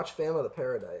ZARDOZ. I watched Phantom of the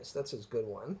Paradise. That's his good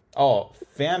one. Oh,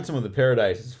 Phantom of the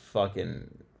Paradise is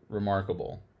fucking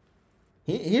remarkable.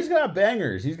 He's got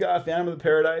bangers. He's got Phantom of the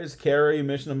Paradise, Carrie,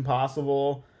 Mission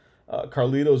Impossible,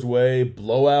 Carlito's Way,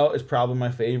 Blowout is probably my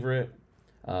favorite.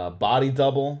 Body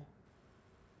Double.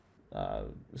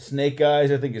 Snake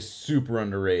Eyes, I think, is super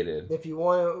underrated. If you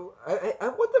want to... I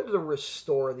want them to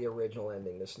restore the original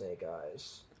ending to Snake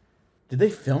Eyes. Did they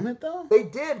film it, though? They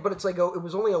did, but it's like it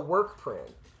was only a work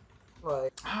print.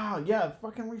 Like... Oh, yeah,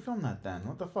 fucking refilm that then.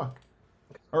 What the fuck?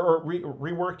 Or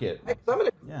rework it. I'm in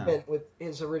agreement with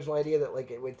his original idea that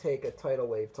like it would take a tidal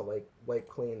wave to like wipe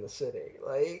clean the city.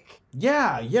 Like...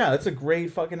 Yeah, that's a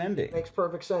great fucking ending. Makes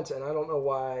perfect sense, and I don't know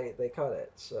why they cut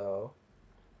it, so...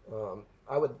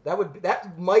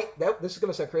 This is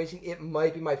gonna sound crazy. It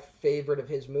might be my favorite of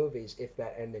his movies if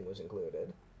that ending was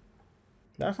included.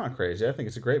 That's not crazy. I think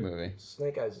it's a great movie.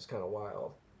 Snake Eyes is kind of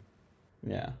wild.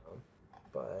 Yeah.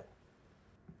 But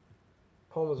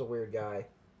Holm was a weird guy,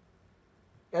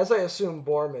 as I assume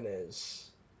Borman is.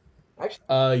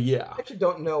 Yeah. I actually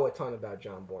don't know a ton about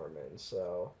John Borman,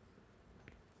 so.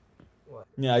 What?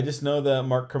 Yeah, I just know that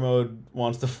Mark Kermode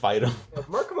wants to fight him. Yeah,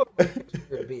 Mark Kermode likes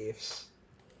weird beefs.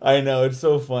 I know, it's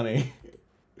so funny.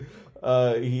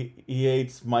 He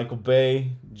hates Michael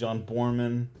Bay, John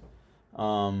Borman,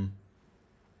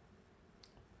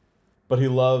 but he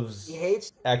loves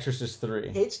Exorcist 3.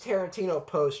 He hates Tarantino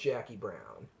post Jackie Brown.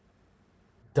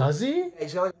 Does he? Yeah,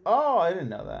 he's got, oh, I didn't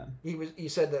know that. He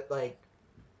said that like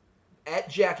at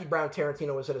Jackie Brown,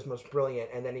 Tarantino was at his most brilliant,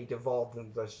 and then he devolved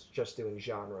into just doing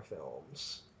genre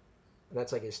films, and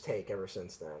that's like his take ever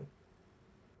since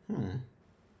then.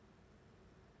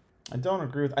 I don't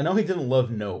agree with. I know he didn't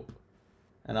love Nope,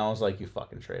 and I was like, "You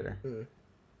fucking traitor."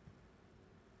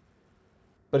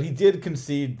 But he did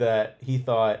concede that he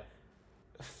thought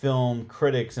film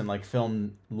critics and like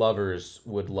film lovers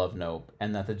would love Nope,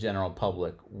 and that the general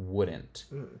public wouldn't.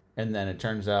 And then it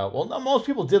turns out, well, no, most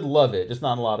people did love it, just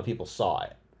not a lot of people saw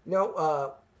it.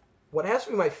 What has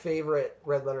to be my favorite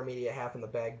Red Letter Media half in the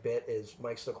bag bit is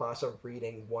Mike Stoklasa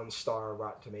reading 1-star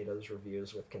Rotten Tomatoes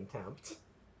reviews with contempt.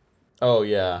 Oh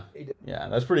yeah, yeah,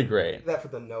 that's pretty great. He did that for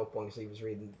the Nope one because he was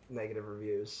reading negative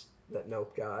reviews that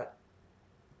Nope got.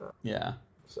 Yeah.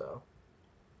 So.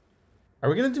 Are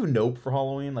we gonna do Nope for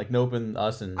Halloween? Like Nope and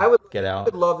Us and Get Out? I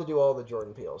would love to do all the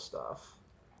Jordan Peele stuff.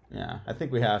 Yeah, I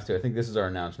think we have to. I think this is our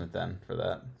announcement then for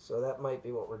that. So that might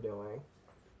be what we're doing.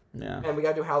 Yeah. And we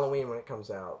gotta do Halloween when it comes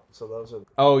out. So those are.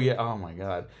 Oh yeah. Oh my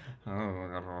god.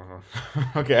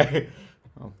 Okay.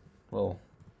 Well,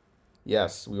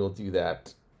 yes, we will do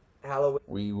that. Halloween.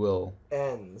 We will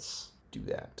ends. Do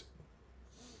that.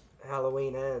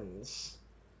 Halloween ends.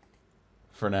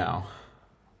 For now.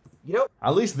 You know,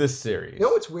 at least this series. You know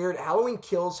what's weird? Halloween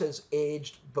Kills has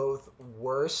aged both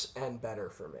worse and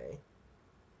better for me.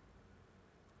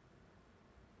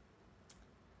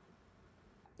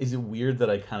 Is it weird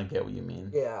that I kind of get what you mean?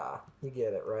 Yeah, you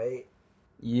get it, right?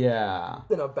 Yeah.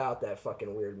 Something about that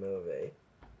fucking weird movie.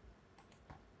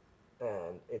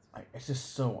 And it's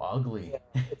just so ugly.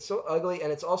 Yeah, it's so ugly,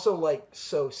 and it's also like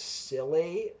so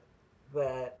silly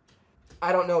that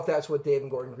I don't know if that's what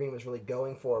David Gordon Green was really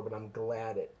going for, but I'm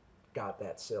glad it got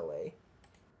that silly.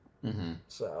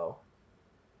 So,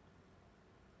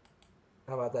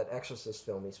 how about that Exorcist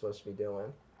film he's supposed to be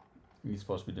doing? He's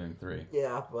supposed to be doing 3.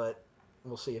 Yeah, but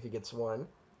we'll see if he gets 1.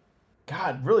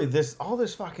 God, really, all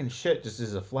this fucking shit just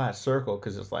is a flat circle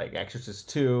because it's like Exorcist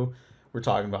 2. We're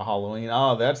talking about Halloween.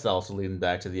 Oh, that's also leading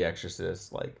back to The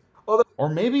Exorcist. Like, or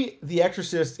maybe The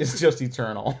Exorcist is just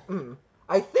eternal.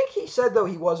 I think he said though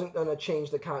he wasn't going to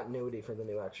change the continuity for the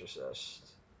new Exorcist.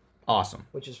 Awesome.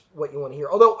 Which is what you want to hear.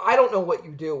 Although I don't know what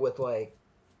you do with like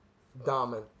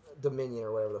Dominion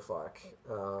or whatever the fuck.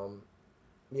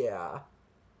 Yeah.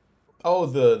 Oh,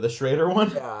 the Schrader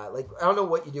one? Yeah, like I don't know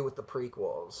what you do with the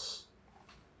prequels.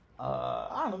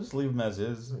 I don't know, just leave them as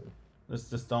is.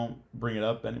 Just don't bring it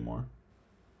up anymore.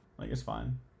 Like, it's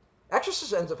fine.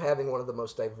 Exorcist ends up having one of the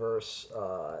most diverse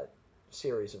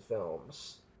series of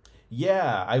films.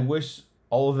 Yeah, I wish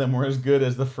all of them were as good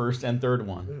as the first and third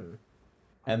one.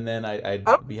 And then I'd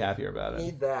be happier about it. I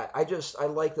need that. I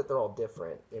like that they're all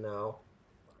different, you know?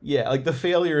 Yeah, like the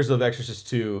failures of Exorcist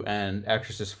 2 and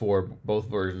Exorcist 4, both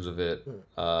versions of it,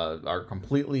 are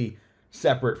completely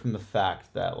separate from the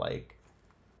fact that, like,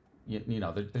 you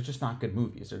know, they're just not good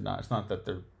movies. They're not. It's not that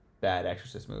they're bad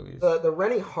Exorcist movies. The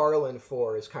Rennie Harlan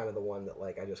 4 is kind of the one that,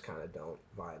 like, I just kind of don't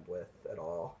vibe with at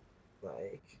all.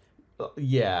 Like...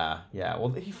 Yeah. Well,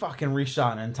 he fucking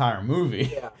reshot an entire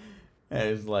movie. Yeah. And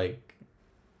it's like...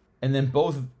 And then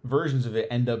both versions of it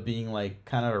end up being, like,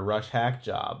 kind of a rush hack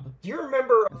job. Do you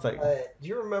remember... It's like... do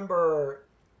you remember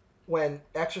when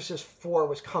Exorcist 4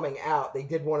 was coming out, they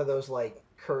did one of those, like,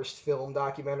 cursed film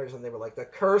documentaries, and they were like, The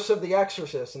Curse of the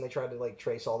Exorcist, and they tried to, like,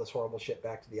 trace all this horrible shit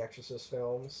back to the Exorcist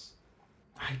films.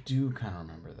 I do kind of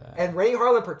remember that. And Rennie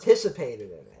Harlan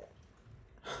participated in it.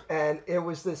 And it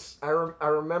was this, I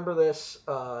remember this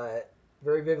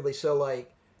very vividly. So,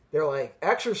 like, they're like,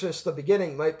 Exorcist, the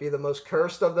beginning, might be the most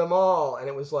cursed of them all. And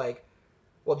it was like,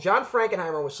 well, John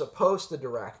Frankenheimer was supposed to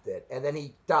direct it, and then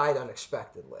he died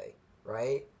unexpectedly,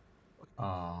 right?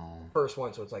 Oh. First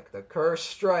one, so it's like, the curse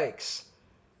strikes.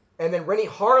 And then Rennie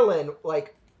Harlan,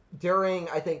 like, during,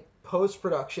 I think,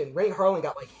 post-production, Rennie Harlan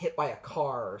got, like, hit by a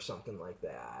car or something like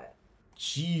that.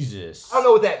 Jesus. I don't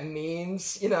know what that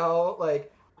means, you know,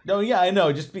 like, No, yeah, I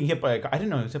know. Just being hit by a car. I didn't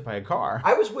know he was hit by a car.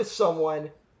 I was with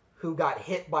someone who got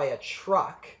hit by a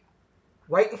truck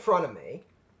right in front of me,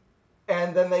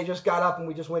 and then they just got up and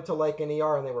we just went to like an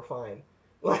ER and they were fine.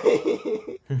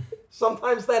 Like,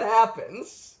 sometimes that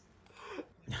happens.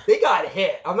 They got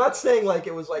hit. I'm not saying like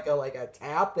it was like a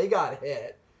tap. They got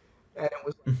hit, and it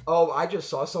was, oh, I just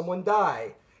saw someone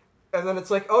die, and then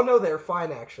it's like, oh no, they're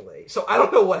fine actually. So I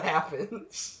don't know what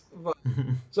happens. But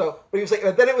he was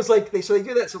like, then it was like they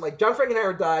do that. So like John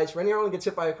Frankenheimer dies, Rennie Harlan gets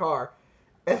hit by a car,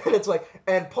 and then it's like,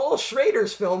 and Paul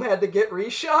Schrader's film had to get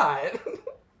reshot,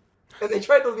 and they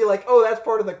tried to be like, oh, that's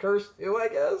part of the curse too, I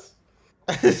guess.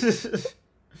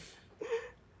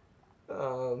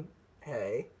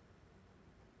 Hey.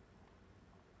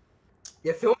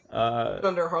 Yeah, film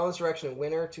under Harlan's direction,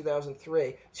 winter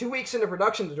 2003. 2 weeks into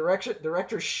production, the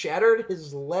director shattered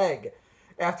his leg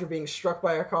after being struck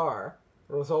by a car,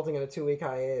 resulting in a 2-week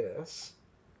hiatus.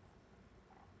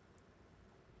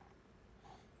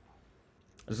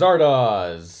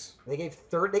 ZARDOZ. They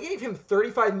gave him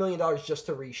 $35 million just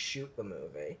to reshoot the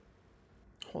movie.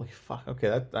 Holy fuck! Okay,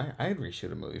 I'd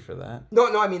reshoot a movie for that.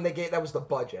 No, I mean that was the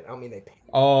budget. I don't mean they paid.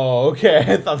 Oh, okay.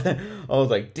 I thought that. I was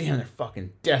like, damn, they're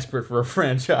fucking desperate for a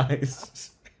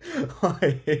franchise.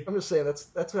 I'm just saying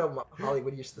that's how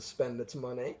Hollywood used to spend its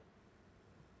money.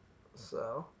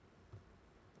 So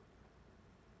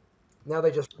now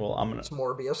they just it's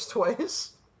Morbius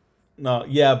twice. No,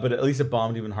 yeah, but at least it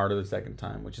bombed even harder the second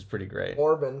time, which is pretty great.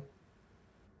 Morbin.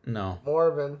 No.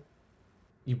 Morbin.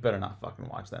 You better not fucking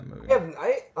watch that movie.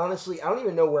 I honestly, I don't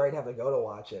even know where I'd have to go to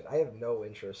watch it. I have no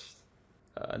interest.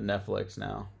 Netflix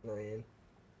now. I mean.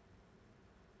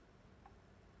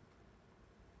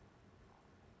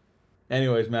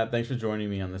 Anyways, Matt, thanks for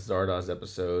joining me on this ZARDOZ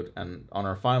episode. And on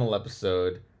our final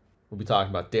episode, we'll be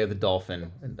talking about Day of the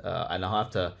Dolphin. And I'll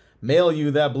have to mail you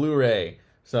that Blu-ray.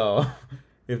 So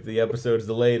if the episode's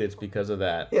delayed, it's because of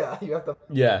that. Yeah, you have to.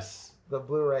 Yes. The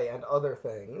Blu-ray and other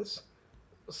things.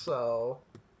 So.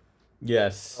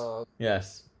 Yes.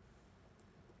 Yes.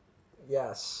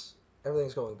 Yes.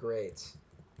 Everything's going great.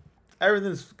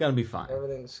 Everything's gonna be fine.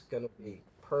 Everything's gonna be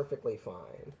perfectly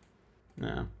fine.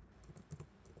 Yeah.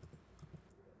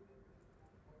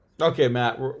 Okay,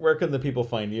 Matt, where can the people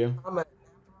find you? I'm at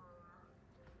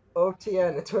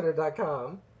OTN at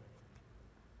Twitter.com.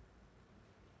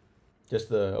 Just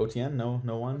the OTN? No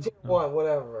one? OTN one,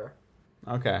 whatever.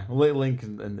 Okay. Link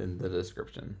in the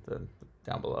description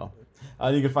down below.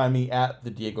 You can find me at the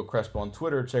Diego Crespo on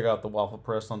Twitter. Check out the Waffle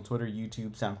Press on Twitter,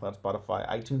 YouTube, SoundCloud, Spotify,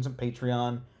 iTunes, and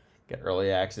Patreon. Get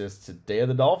early access to Day of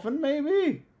the Dolphin,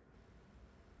 maybe?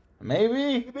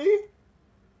 Maybe?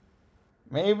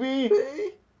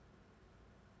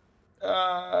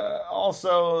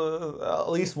 Also,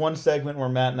 at least one segment where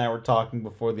Matt and I were talking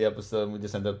before the episode, and we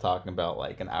just ended up talking about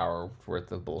like an hour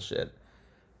worth of bullshit.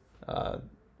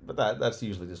 But that's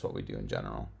usually just what we do in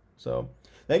general. So,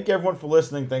 thank you everyone for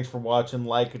listening. Thanks for watching.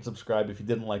 Like and subscribe. If you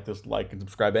didn't like this, like and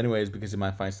subscribe anyways, because you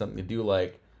might find something you do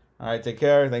like. All right, take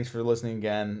care. Thanks for listening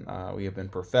again. We have been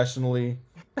professionally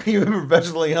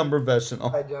unprofessional.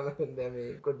 Hi, Jonathan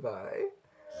Demme. Goodbye.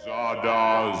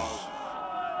 ZARDOZ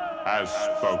has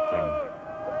spoken.